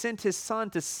because he sent his son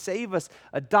to save us,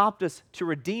 adopt us, to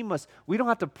redeem us. We don't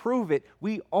have to prove it.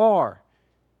 We are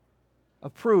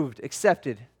approved,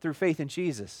 accepted through faith in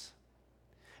Jesus.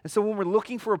 And so when we're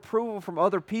looking for approval from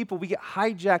other people, we get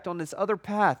hijacked on this other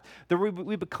path. That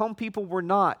we become people we're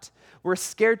not. We're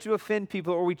scared to offend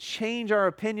people, or we change our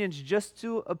opinions just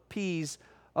to appease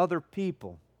other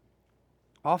people.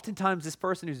 Oftentimes, this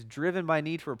person who's driven by a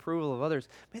need for approval of others,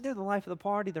 man, they're the life of the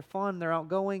party. They're fun. They're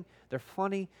outgoing. They're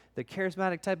funny. They're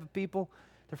charismatic type of people.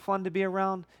 They're fun to be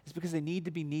around. It's because they need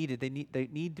to be needed. They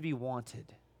need to be wanted.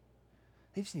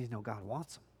 They just need to know God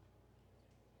wants them.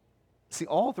 See,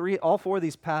 all four of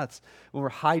these paths, when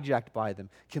we're hijacked by them,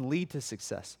 can lead to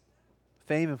success,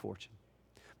 fame, and fortune.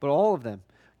 But all of them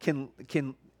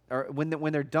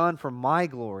when they're done for my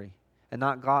glory and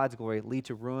not God's glory, lead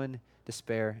to ruin,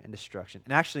 despair, and destruction,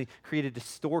 and actually create a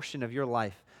distortion of your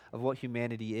life of what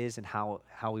humanity is and how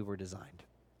we were designed.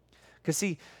 Because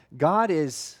see, God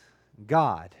is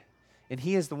God, and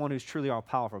he is the one who's truly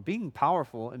all-powerful. Being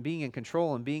powerful and being in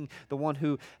control and being the one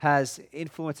who has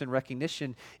influence and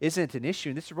recognition isn't an issue,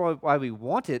 and this is probably why we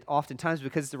want it oftentimes,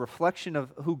 because it's a reflection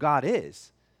of who God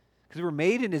is. Because we're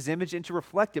made in his image and to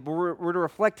reflect it, but we're to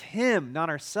reflect him, not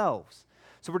ourselves.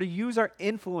 So we're to use our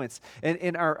influence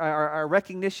and our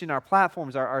recognition, our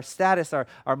platforms, our status,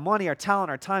 our money, our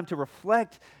talent, our time to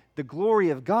reflect the glory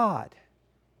of God.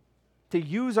 To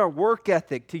use our work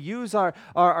ethic, to use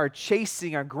our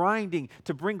chasing, our grinding,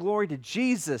 to bring glory to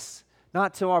Jesus,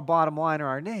 not to our bottom line or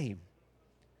our name.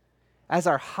 As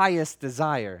our highest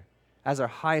desire. As our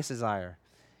highest desire.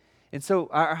 And so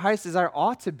our highest desire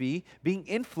ought to be being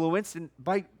influenced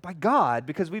by God,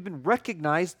 because we've been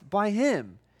recognized by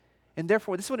him. And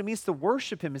therefore, this is what it means to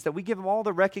worship him, is that we give him all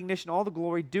the recognition, all the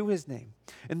glory, due his name.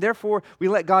 And therefore, we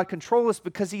let God control us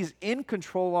because he's in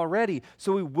control already.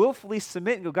 So we willfully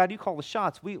submit and go, God, you call the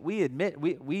shots. We admit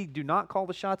we do not call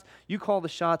the shots. You call the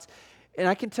shots. And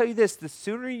I can tell you this, the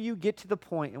sooner you get to the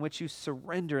point in which you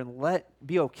surrender and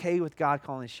be okay with God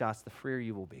calling the shots, the freer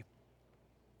you will be.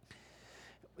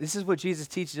 This is what Jesus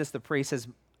teaches us to pray. He says,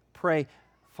 pray,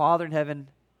 Father in heaven,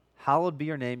 hallowed be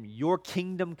your name, your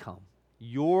kingdom come.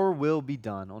 Your will be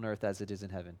done on earth as it is in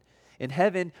heaven. In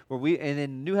heaven, and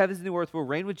in new heavens and new earth, we'll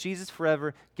reign with Jesus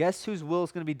forever. Guess whose will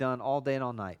is going to be done all day and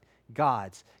all night?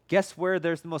 God's. Guess where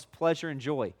there's the most pleasure and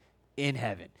joy? In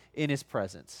heaven, in his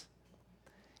presence.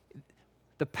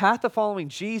 The path of following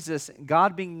Jesus,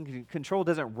 God being in control,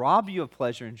 doesn't rob you of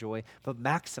pleasure and joy, but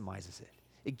maximizes it.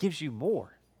 It gives you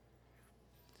more.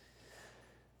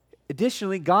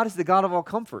 Additionally, God is the God of all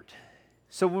comfort.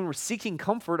 So when we're seeking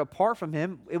comfort apart from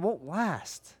him, it won't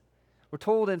last. We're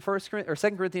told in 2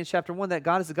 Corinthians chapter 1 that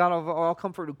God is the God of all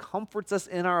comfort who comforts us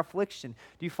in our affliction.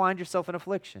 Do you find yourself in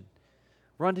affliction?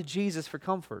 Run to Jesus for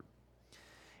comfort.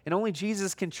 And only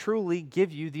Jesus can truly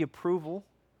give you the approval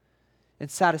and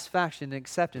satisfaction and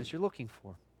acceptance you're looking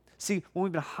for. See, when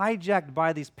we've been hijacked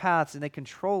by these paths and they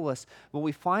control us, when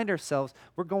we find ourselves,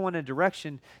 we're going in a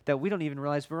direction that we don't even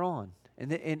realize we're on.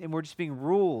 And we're just being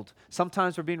ruled.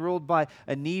 Sometimes we're being ruled by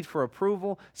a need for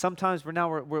approval. Sometimes we're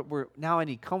now I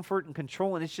need comfort and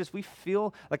control. And it's just we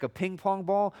feel like a ping pong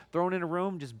ball thrown in a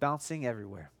room, just bouncing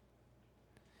everywhere.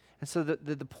 And so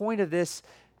the point of this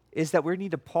is that we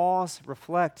need to pause,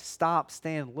 reflect, stop,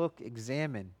 stand, look,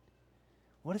 examine.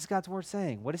 What is God's word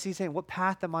saying? What is he saying? What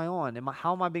path am I on?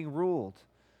 How am I being ruled?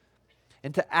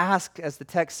 And to ask, as the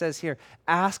text says here,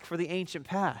 ask for the ancient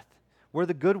path, where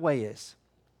the good way is.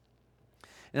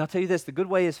 And I'll tell you this, the good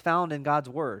way is found in God's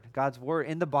word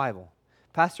in the Bible.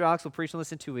 Pastor Alex will preach on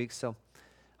this in 2 weeks, so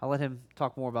I'll let him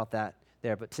talk more about that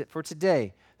there. But for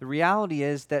today, the reality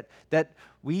is that what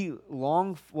we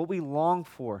long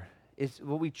for is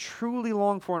what we truly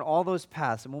long for in all those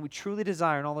paths, and what we truly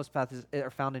desire in all those paths are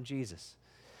found in Jesus.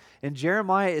 And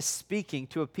Jeremiah is speaking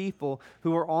to a people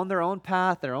who are on their own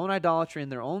path, their own idolatry, and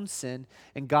their own sin,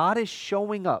 and God is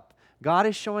showing up. God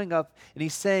is showing up, and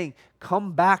he's saying,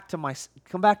 come back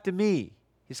to me.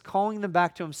 He's calling them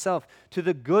back to himself, to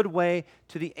the good way,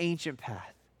 to the ancient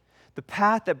path, the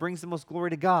path that brings the most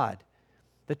glory to God,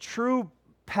 the true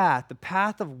path, the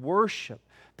path of worship,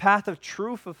 path of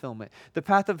true fulfillment, the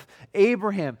path of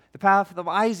Abraham, the path of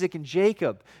Isaac and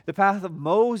Jacob, the path of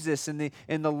Moses and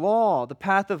the law, the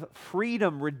path of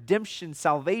freedom, redemption,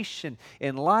 salvation,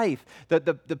 and life,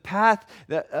 the path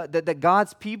that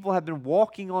God's people have been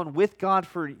walking on with God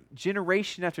for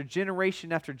generation after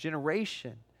generation after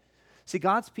generation. See,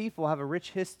 God's people have a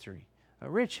rich history,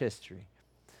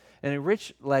 and a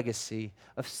rich legacy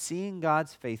of seeing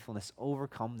God's faithfulness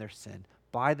overcome their sin,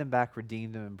 buy them back,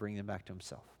 redeem them, and bring them back to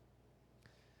himself.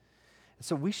 And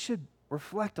so we should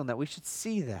reflect on that. We should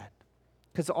see that.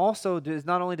 Because also,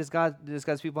 not only does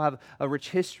God's people have a rich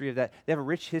history of that, they have a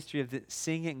rich history of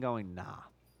seeing it and going, nah,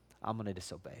 I'm going to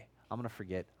disobey. I'm going to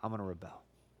forget. I'm going to rebel.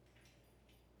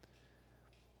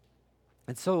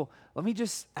 And so let me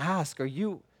just ask, are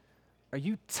you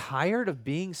tired of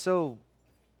being so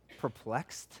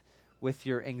perplexed with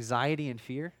your anxiety and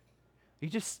fear?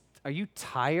 Are you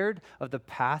tired of the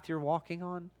path you're walking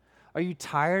on? Are you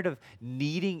tired of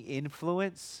needing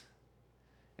influence?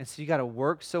 And so you got to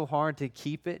work so hard to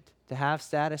keep it, to have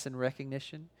status and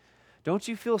recognition? Don't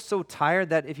you feel so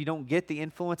tired that if you don't get the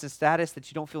influence and status that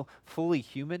you don't feel fully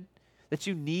human? That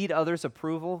you need others'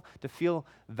 approval to feel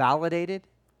validated?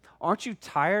 Aren't you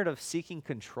tired of seeking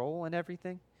control in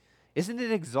everything? Isn't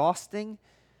it exhausting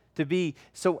to be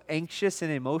so anxious and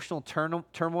emotional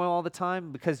turmoil all the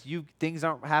time because things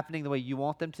aren't happening the way you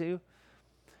want them to?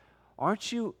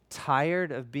 Aren't you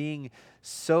tired of being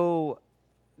so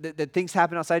that things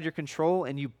happen outside your control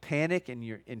and you panic and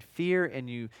you're in fear and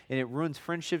it ruins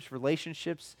friendships,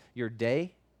 relationships, your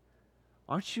day?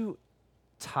 Aren't you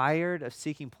tired of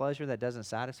seeking pleasure that doesn't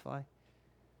satisfy?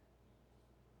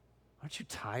 Aren't you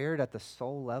tired at the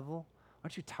soul level?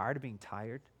 Aren't you tired of being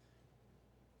tired?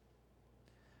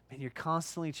 And we're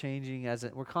constantly changing as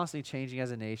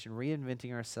a nation,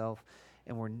 reinventing ourselves,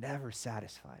 and we're never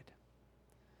satisfied.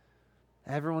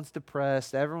 Everyone's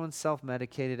depressed, everyone's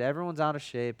self-medicated, everyone's out of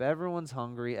shape, everyone's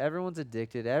hungry, everyone's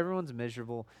addicted, everyone's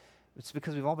miserable. It's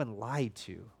because we've all been lied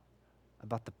to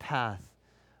about the path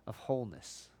of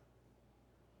wholeness.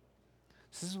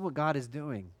 So this is what God is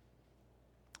doing.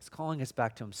 He's calling us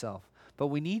back to himself. But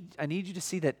I need you to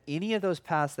see that any of those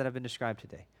paths that have been described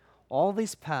today, all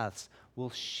these paths will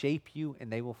shape you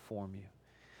and they will form you.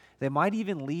 They might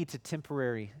even lead to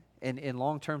temporary and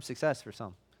long-term success for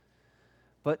some.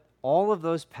 But all of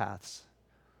those paths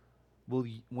will,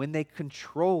 when they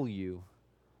control you,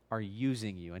 are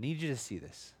using you. I need you to see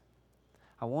this.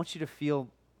 I want you to feel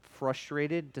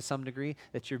frustrated to some degree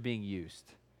that you're being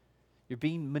used. You're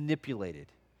being manipulated.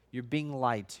 You're being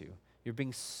lied to. You're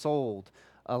being sold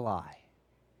a lie.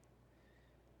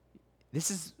 This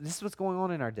is what's going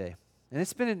on in our day. And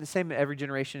it's been in the same in every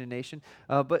generation and nation.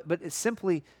 But it's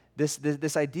simply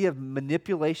this idea of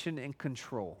manipulation and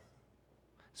control.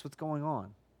 That's what's going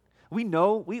on. We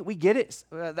know, we get it.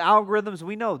 The algorithms,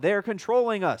 we know, they're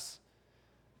controlling us.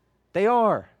 They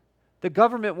are. The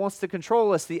government wants to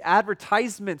control us. The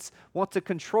advertisements want to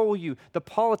control you. The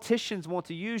politicians want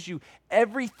to use you.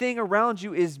 Everything around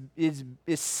you is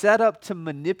set up to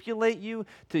manipulate you,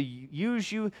 to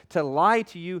use you, to lie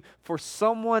to you for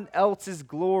someone else's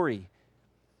glory.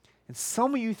 And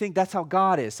some of you think that's how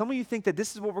God is. Some of you think that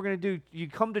this is what we're going to do. You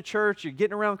come to church, you're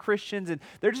getting around Christians, and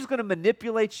they're just going to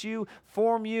manipulate you,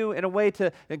 form you in a way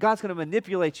that God's going to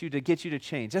manipulate you to get you to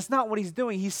change. That's not what he's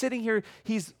doing. He's sitting here,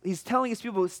 he's telling his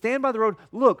people, stand by the road.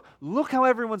 Look how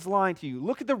everyone's lying to you.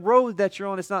 Look at the road that you're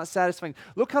on. It's not satisfying.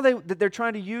 Look how they're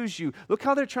trying to use you. Look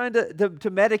how they're trying to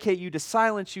medicate you, to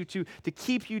silence you, to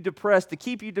keep you depressed, to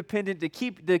keep you dependent, to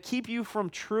keep you from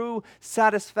true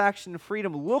satisfaction and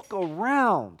freedom. Look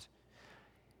around.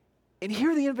 And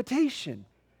hear the invitation.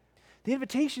 The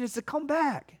invitation is to come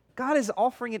back. God is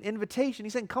offering an invitation.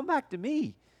 He's saying, come back to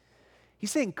me. He's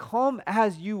saying, come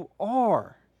as you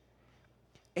are,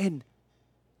 and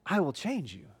I will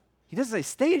change you. He doesn't say,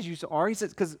 stay as you are. He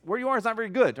says, because where you are is not very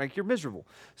good. Like, you're miserable.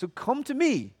 So come to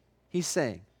me, he's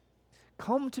saying.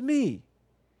 Come to me.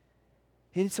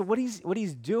 And so what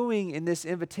he's doing in this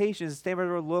invitation is stand by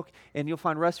the road, look, and you'll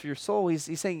find rest for your soul. He's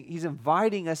saying, he's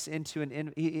inviting us into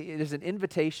there's an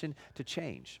invitation to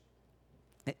change.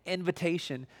 An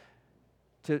invitation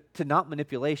to not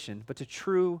manipulation, but to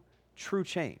true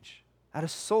change at a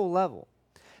soul level.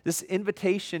 This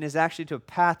invitation is actually to a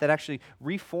path that actually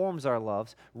reforms our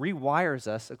loves, rewires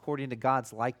us according to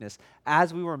God's likeness,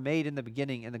 as we were made in the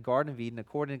beginning in the Garden of Eden,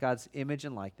 according to God's image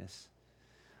and likeness.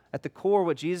 At the core,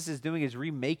 what Jesus is doing is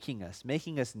remaking us,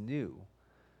 making us new,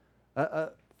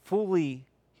 fully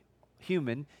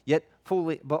human, yet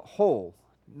fully, but whole,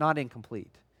 not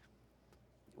incomplete.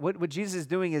 What Jesus is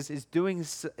doing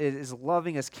is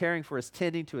loving us, caring for us,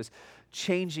 tending to us,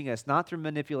 changing us, not through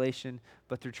manipulation,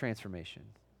 but through transformation.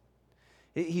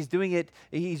 He's doing it,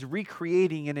 he's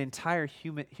recreating an entire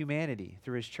humanity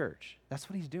through his church. That's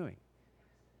what he's doing.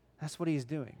 That's what he's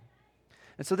doing.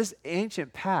 And so this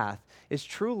ancient path is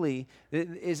truly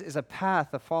is a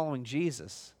path of following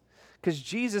Jesus. Because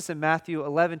Jesus in Matthew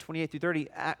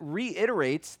 11:28-30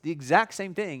 reiterates the exact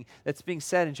same thing that's being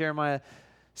said in Jeremiah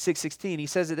 6:16. He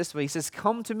says it this way. He says,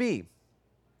 come to me,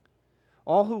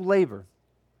 all who labor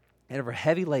and are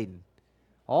heavy laden,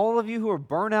 all of you who are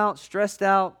burnt out, stressed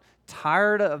out,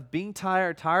 tired of being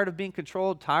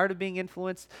controlled, tired of being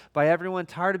influenced by everyone,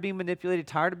 tired of being manipulated,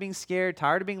 tired of being scared,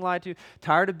 tired of being lied to,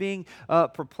 tired of being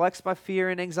perplexed by fear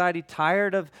and anxiety,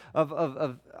 tired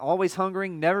of always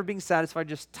hungering, never being satisfied,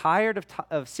 just tired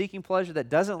of seeking pleasure that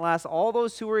doesn't last. All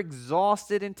those who are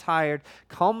exhausted and tired,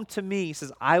 come to me. He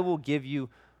says, I will give you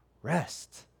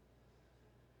rest.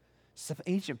 So the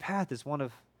ancient path is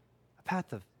a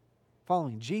path of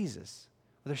following Jesus,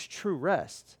 where there's true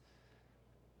rest.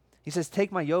 He says,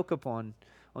 take my yoke upon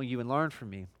you and learn from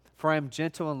me, for I am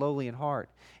gentle and lowly in heart,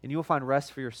 and you will find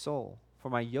rest for your soul. For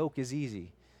my yoke is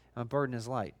easy, and my burden is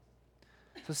light.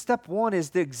 So step one is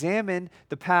to examine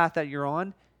the path that you're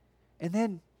on, and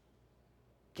then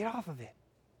get off of it.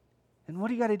 And what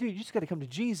do you got to do? You just got to come to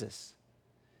Jesus.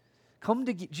 Come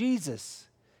to Jesus.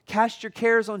 Cast your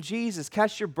cares on Jesus.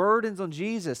 Cast your burdens on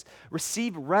Jesus.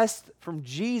 Receive rest from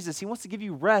Jesus. He wants to give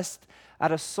you rest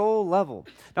at a soul level.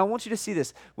 Now, I want you to see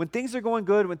this. When things are going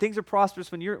good, when things are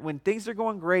prosperous, when things are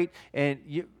going great, and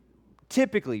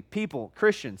typically people,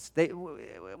 Christians,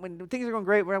 when things are going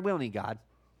great, we don't need God.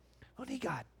 We don't need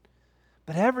God.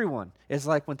 But everyone is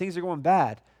like, when things are going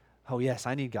bad, oh yes,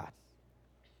 I need God.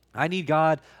 I need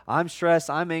God. I'm stressed.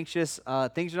 I'm anxious.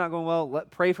 Things are not going well.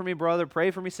 Pray for me, brother. Pray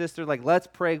for me, sister. Like, let's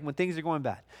pray when things are going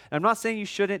bad. And I'm not saying you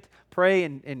shouldn't pray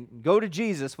and go to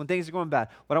Jesus when things are going bad.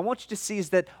 What I want you to see is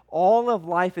that all of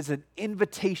life is an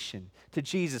invitation to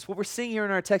Jesus. What we're seeing here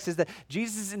in our text is that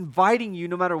Jesus is inviting you,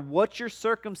 no matter what your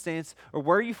circumstance or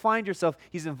where you find yourself,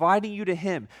 he's inviting you to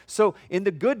him. So in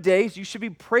the good days, you should be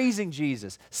praising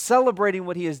Jesus, celebrating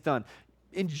what he has done,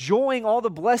 enjoying all the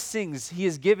blessings he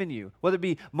has given you, whether it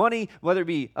be money, whether it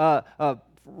be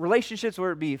relationships,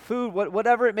 whether it be food,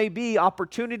 whatever it may be,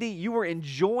 opportunity. You are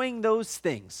enjoying those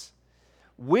things.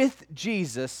 with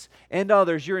Jesus and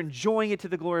others, you're enjoying it to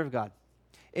the glory of God.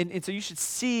 And so you should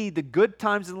see the good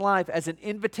times in life as an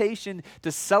invitation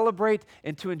to celebrate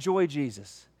and to enjoy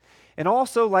Jesus. And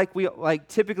also, like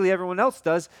typically everyone else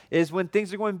does, is when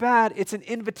things are going bad, it's an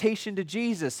invitation to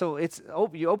Jesus. So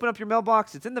you open up your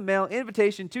mailbox, it's in the mail,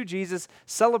 invitation to Jesus,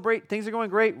 celebrate. Things are going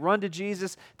great, run to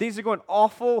Jesus. Things are going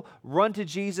awful, run to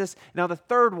Jesus. Now the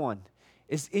third one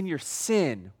is in your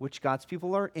sin, which God's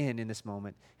people are in this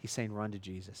moment. He's saying run to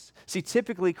Jesus. See,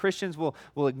 typically Christians will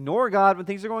ignore God when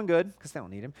things are going good because they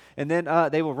don't need him. And then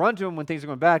they will run to him when things are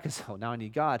going bad because, oh, now I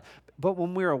need God. But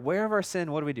when we're aware of our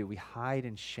sin, what do? We hide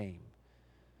in shame.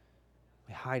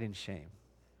 We hide in shame.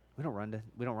 We don't run to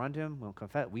him. We don't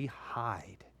confess. We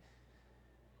hide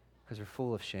because we're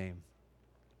full of shame.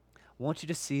 I want you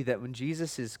to see that when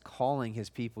Jesus is calling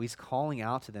his people, he's calling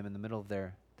out to them in the middle of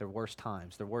their worst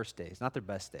times, their worst days, not their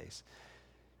best days.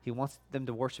 He wants them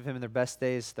to worship him in their best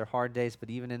days, their hard days,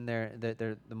 but even in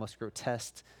the most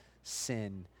grotesque,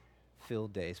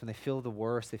 sin-filled days. When they feel the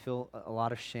worst, they feel a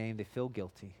lot of shame, they feel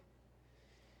guilty.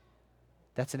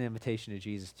 That's an invitation to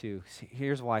Jesus too. See,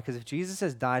 here's why. Because if Jesus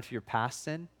has died for your past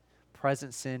sin,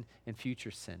 present sin, and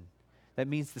future sin, that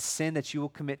means the sin that you will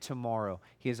commit tomorrow,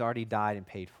 he has already died and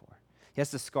paid for. He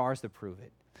has the scars to prove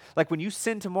it. Like when you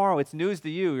sin tomorrow, it's news to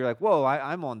you. You're like, whoa,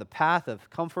 I'm on the path of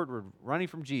comfort. We're running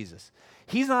from Jesus.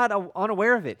 He's not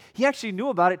unaware of it. He actually knew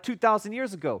about it 2,000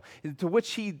 years ago, to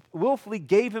which he willfully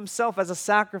gave himself as a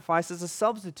sacrifice, as a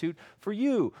substitute for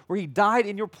you, where he died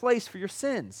in your place for your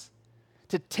sins,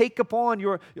 to take upon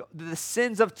the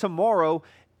sins of tomorrow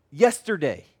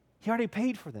yesterday. He already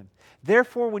paid for them.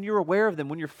 Therefore, when you're aware of them,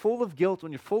 when you're full of guilt,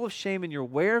 when you're full of shame, and you're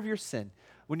aware of your sin,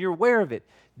 when you're aware of it,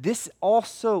 this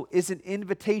also is an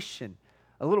invitation,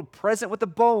 a little present with a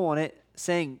bow on it,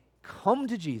 saying, come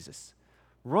to Jesus,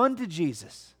 run to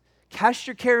Jesus, cast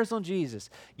your cares on Jesus,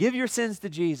 give your sins to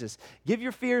Jesus, give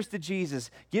your fears to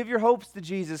Jesus, give your hopes to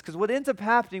Jesus, because what ends up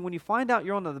happening when you find out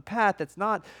you're on the path that's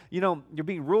not, you're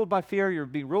being ruled by fear, you're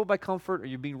being ruled by comfort, or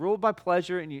you're being ruled by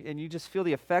pleasure, and you just feel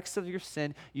the effects of your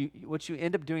sin, what you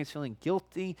end up doing is feeling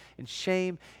guilty and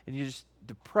shame, and you're just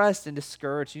depressed and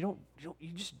discouraged. You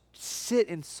just sit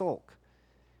and sulk.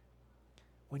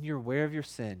 When you're aware of your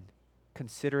sin,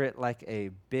 consider it like a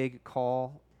big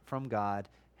call from God.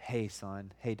 Hey,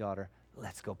 son, hey, daughter,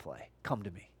 let's go play. Come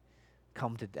to me.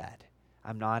 Come to Dad.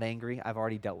 I'm not angry. I've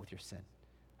already dealt with your sin.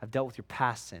 I've dealt with your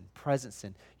past sin, present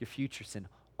sin, your future sin,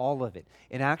 all of it.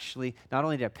 And actually, not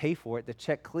only did I pay for it, the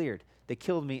check cleared. They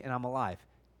killed me and I'm alive.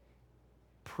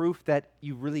 Proof that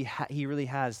he really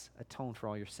has atoned for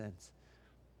all your sins.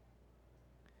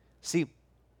 See,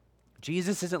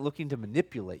 Jesus isn't looking to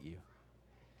manipulate you.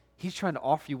 He's trying to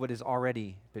offer you what has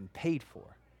already been paid for.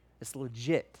 It's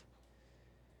legit.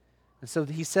 And so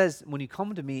he says, when you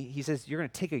come to me, he says, you're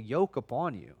going to take a yoke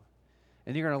upon you,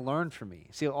 and you're going to learn from me.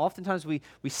 See, oftentimes we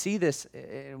see this,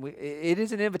 and it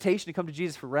is an invitation to come to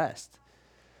Jesus for rest,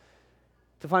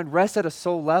 to find rest at a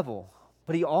soul level,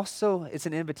 but it's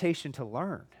an invitation to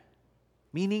learn,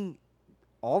 meaning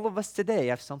all of us today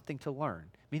have something to learn,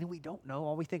 meaning we don't know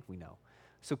all we think we know.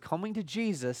 So coming to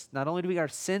Jesus, not only do we get our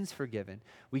sins forgiven,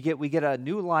 we get a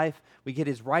new life, we get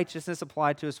his righteousness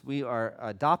applied to us, we are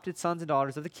adopted sons and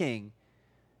daughters of the King.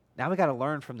 Now we got to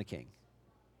learn from the King.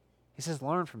 He says,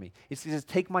 learn from me. He says,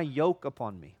 take my yoke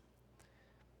upon me.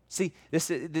 See,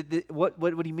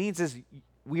 what he means is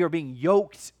we are being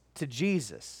yoked to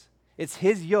Jesus. It's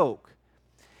his yoke.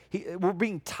 We're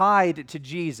being tied to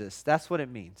Jesus. That's what it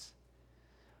means.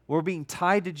 We're being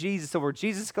tied to Jesus. So where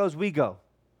Jesus goes, we go.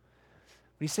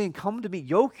 He's saying, come to me,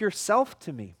 yoke yourself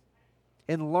to me,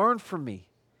 and learn from me.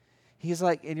 He's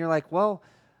like, and you're like, well,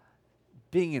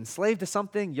 being enslaved to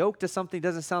something, yoked to something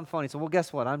doesn't sound funny. So, well,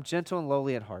 guess what? I'm gentle and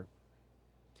lowly at heart.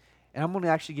 And I'm going to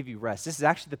actually give you rest. This is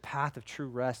actually the path of true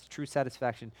rest, true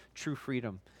satisfaction, true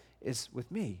freedom is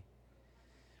with me.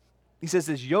 He says,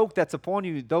 this yoke that's upon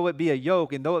you, though it be a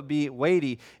yoke and though it be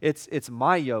weighty, it's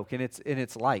my yoke and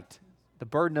it's light. The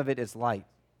burden of it is light.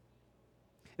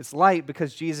 It's light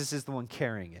because Jesus is the one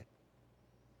carrying it.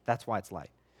 That's why it's light.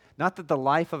 Not that the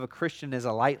life of a Christian is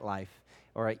a light life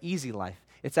or an easy life.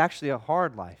 It's actually a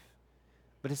hard life.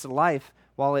 But it's a life,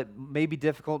 while it may be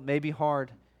difficult, may be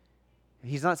hard,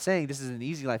 he's not saying this is an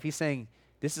easy life. He's saying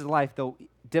this is a life, though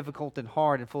difficult and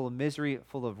hard and full of misery,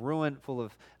 full of ruin, full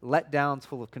of letdowns,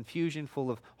 full of confusion, full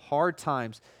of hard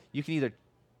times. You can either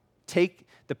take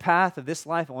the path of this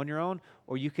life on your own,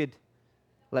 or you could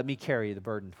let me carry the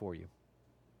burden for you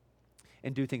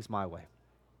and do things my way.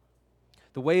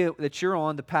 The way that you're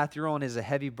on, the path you're on, is a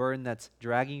heavy burden that's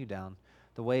dragging you down.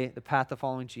 The path of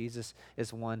following Jesus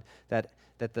is one that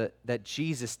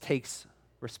Jesus takes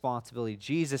responsibility.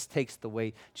 Jesus takes the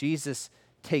weight. Jesus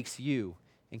takes you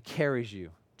and carries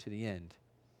you to the end.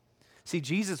 See,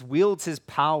 Jesus wields his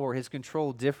power, his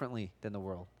control differently than the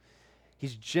world.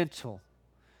 He's gentle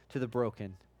to the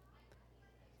broken.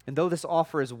 And though this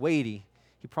offer is weighty,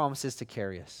 he promises to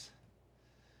carry us.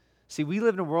 See, we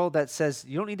live in a world that says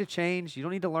you don't need to change, you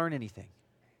don't need to learn anything.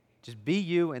 Just be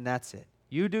you and that's it.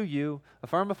 You do you,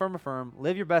 affirm, affirm, affirm,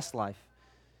 live your best life.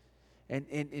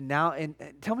 And now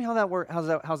tell me how that works.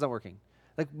 How's that working?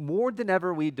 Like more than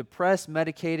ever, we depressed,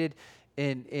 medicated,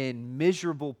 and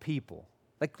miserable people.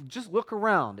 Like just look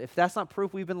around. If that's not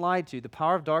proof we've been lied to, the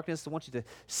power of darkness wants you to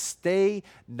stay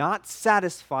not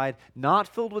satisfied, not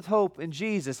filled with hope in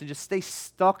Jesus, and just stay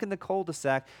stuck in the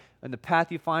cul-de-sac and the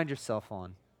path you find yourself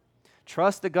on.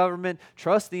 Trust the government,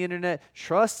 trust the internet,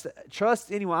 trust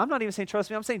anyone. I'm not even saying trust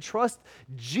me, I'm saying trust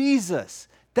Jesus.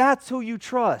 That's who you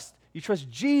trust. You trust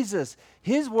Jesus,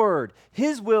 his word,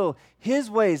 his will, his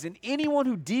ways. And anyone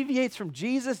who deviates from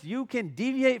Jesus, you can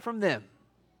deviate from them.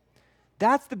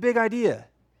 That's the big idea.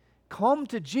 Come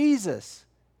to Jesus.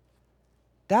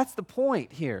 That's the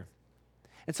point here.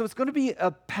 And so it's going to be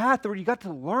a path where you got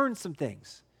to learn some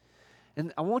things.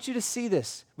 And I want you to see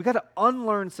this. We got to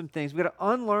unlearn some things. We got to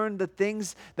unlearn the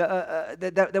things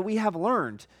that we have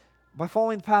learned by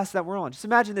following the path that we're on. Just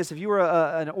imagine this. If you were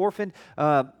an orphan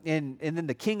and then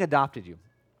the king adopted you.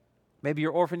 Maybe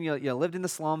you're orphan, you lived in the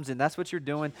slums, and that's what you're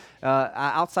doing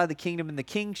outside the kingdom. And the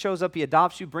king shows up, he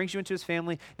adopts you, brings you into his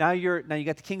family. Now you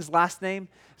got the king's last name.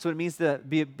 So it means to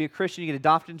be a Christian. You get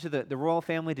adopted into the royal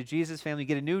family, to Jesus' family. You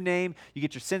get a new name. You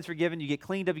get your sins forgiven. You get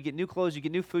cleaned up. You get new clothes. You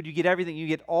get new food. You get everything. You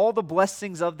get all the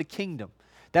blessings of the kingdom.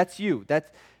 That's you.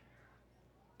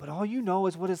 But all you know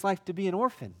is what it's like to be an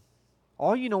orphan.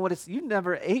 All you know you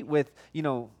never ate with,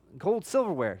 gold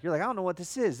silverware. You're like, I don't know what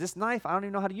this is. This knife, I don't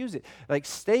even know how to use it. Like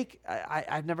steak,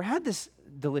 I've never had this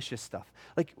delicious stuff.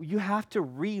 Like you have to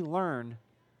relearn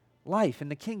life in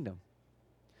the kingdom.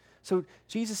 So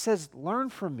Jesus says, learn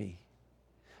from me.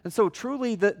 And so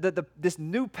truly this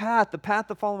new path, the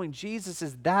path of following Jesus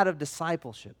is that of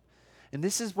discipleship. And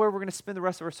this is where we're going to spend the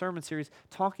rest of our sermon series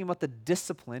talking about the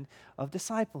discipline of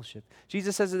discipleship.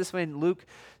 Jesus says it this way in Luke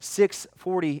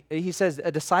 6:40. He says, a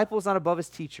disciple is not above his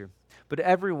teacher, but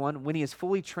everyone, when he is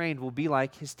fully trained, will be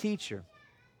like his teacher.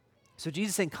 So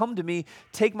Jesus is saying, come to me,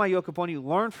 take my yoke upon you,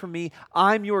 learn from me.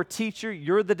 I'm your teacher,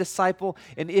 you're the disciple,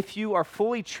 and if you are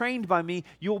fully trained by me,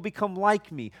 you will become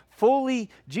like me.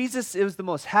 Jesus is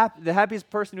the happiest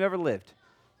person who ever lived.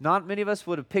 Not many of us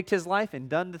would have picked his life and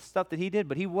done the stuff that he did,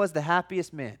 but he was the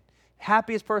happiest man,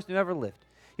 happiest person who ever lived.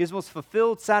 He has the most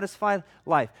fulfilled, satisfied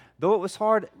life. Though it was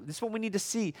hard, this is what we need to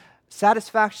see.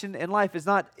 Satisfaction in life is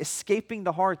not escaping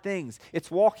the hard things. It's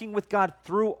walking with God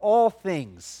through all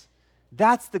things.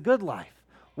 That's the good life.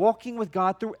 Walking with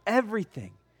God through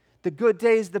everything. The good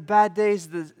days, the bad days,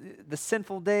 the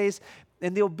sinful days,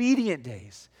 and the obedient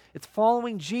days. It's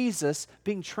following Jesus,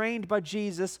 being trained by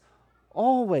Jesus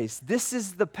always. This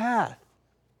is the path.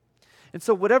 And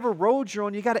so whatever road you're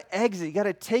on, you got to exit. You got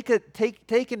to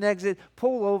take an exit,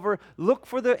 pull over, look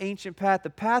for the ancient path, the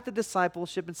path of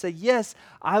discipleship, and say, yes,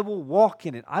 I will walk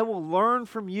in it. I will learn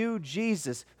from you,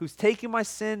 Jesus, who's taken my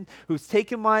sin, who's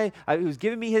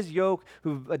given me his yoke,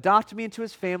 who adopted me into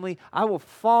his family. I will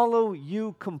follow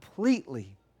you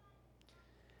completely.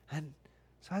 And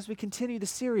so as we continue the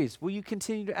series, will you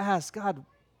continue to ask, God,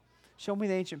 show me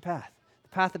the ancient path, the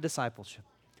path of discipleship.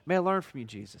 May I learn from you,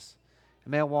 Jesus,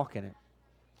 and may I walk in it.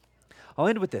 I'll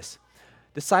end with this.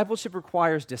 Discipleship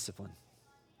requires discipline.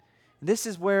 And this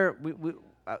is where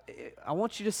I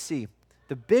want you to see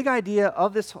the big idea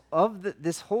of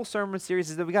this whole sermon series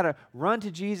is that we got to run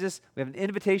to Jesus. We have an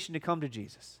invitation to come to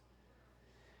Jesus.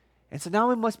 And so now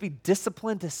we must be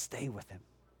disciplined to stay with him.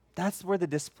 That's where the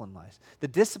discipline lies. The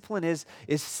discipline is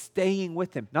staying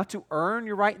with him. Not to earn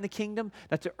your right in the kingdom,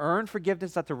 not to earn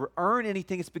forgiveness, not to earn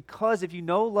anything. It's because if you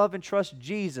know, love, and trust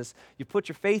Jesus, you put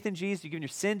your faith in Jesus, you've given your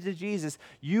sins to Jesus,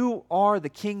 you are the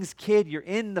king's kid. You're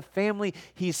in the family.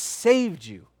 He's saved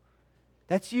you.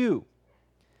 That's you.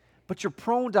 But you're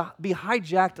prone to be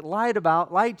hijacked,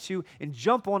 lied to, and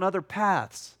jump on other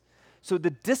paths. So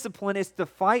the discipline is to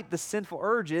fight the sinful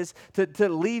urges to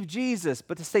leave Jesus,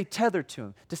 but to stay tethered to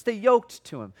him, to stay yoked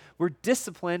to him. We're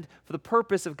disciplined for the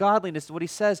purpose of godliness, is what he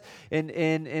says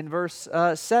in verse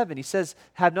 7. He says,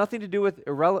 have nothing to do with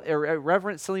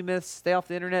irreverent, silly myths, stay off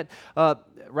the internet.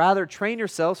 Rather, train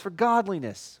yourselves for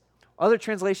godliness. Other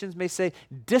translations may say,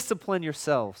 discipline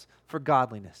yourselves for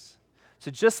godliness. So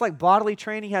just like bodily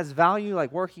training has value,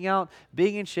 like working out,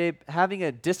 being in shape, having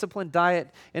a disciplined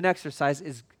diet and exercise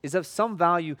is of some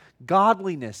value,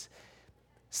 godliness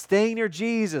Staying near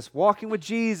Jesus, walking with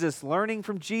Jesus, learning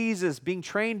from Jesus, being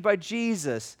trained by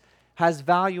Jesus has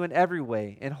value in every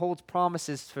way and holds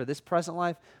promises for this present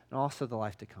life and also the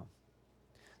life to come.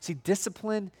 See,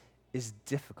 discipline is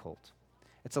difficult.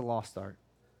 It's a lost art.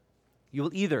 You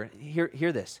will either,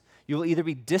 hear this, you will either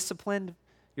be disciplined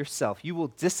yourself, you will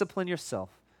discipline yourself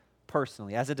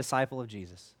personally as a disciple of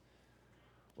Jesus,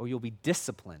 or you'll be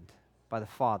disciplined by the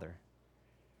Father.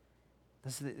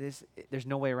 There's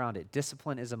no way around it.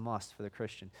 Discipline is a must for the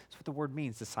Christian. That's what the word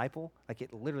means, disciple. Like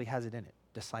it literally has it in it,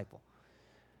 disciple.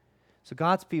 So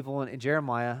God's people in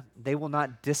Jeremiah, they will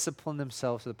not discipline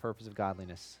themselves for the purpose of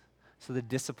godliness. So the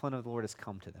discipline of the Lord has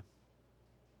come to them.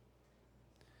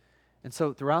 And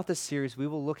so throughout this series, we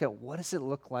will look at what does it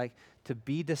look like to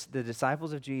be the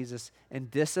disciples of Jesus and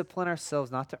discipline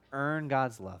ourselves not to earn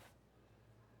God's love,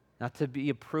 not to be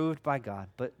approved by God,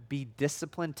 but be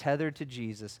disciplined, tethered to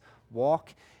Jesus,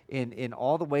 walk in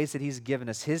all the ways that he's given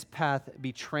us, his path,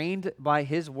 be trained by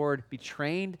his word, be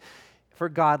trained for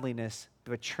godliness,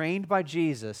 but trained by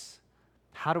Jesus.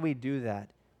 How do we do that?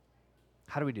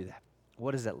 How do we do that?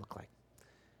 What does that look like?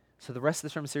 So the rest of the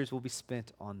sermon series will be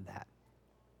spent on that.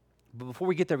 But before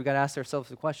we get there, we got to ask ourselves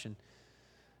the question,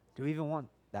 do we even want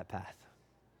that path?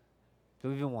 Do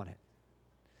we even want it?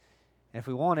 And if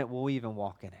we want it, will we even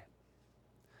walk in it?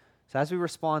 So as we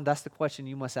respond, that's the question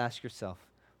you must ask yourself.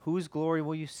 Whose glory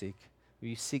will you seek? Will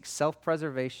you seek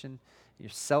self-preservation, your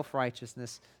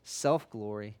self-righteousness,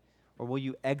 self-glory, or will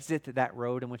you exit that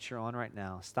road in which you're on right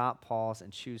now? Stop, pause,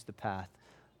 and choose the path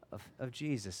of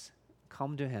Jesus.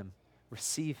 Come to him,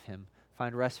 receive him,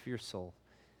 find rest for your soul.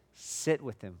 Sit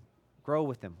with him, grow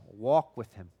with him, walk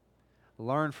with him,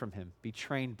 learn from him, be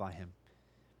trained by him.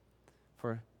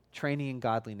 For training in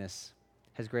godliness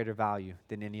has greater value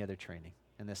than any other training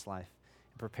in this life.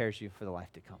 It prepares you for the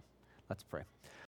life to come. Let's pray.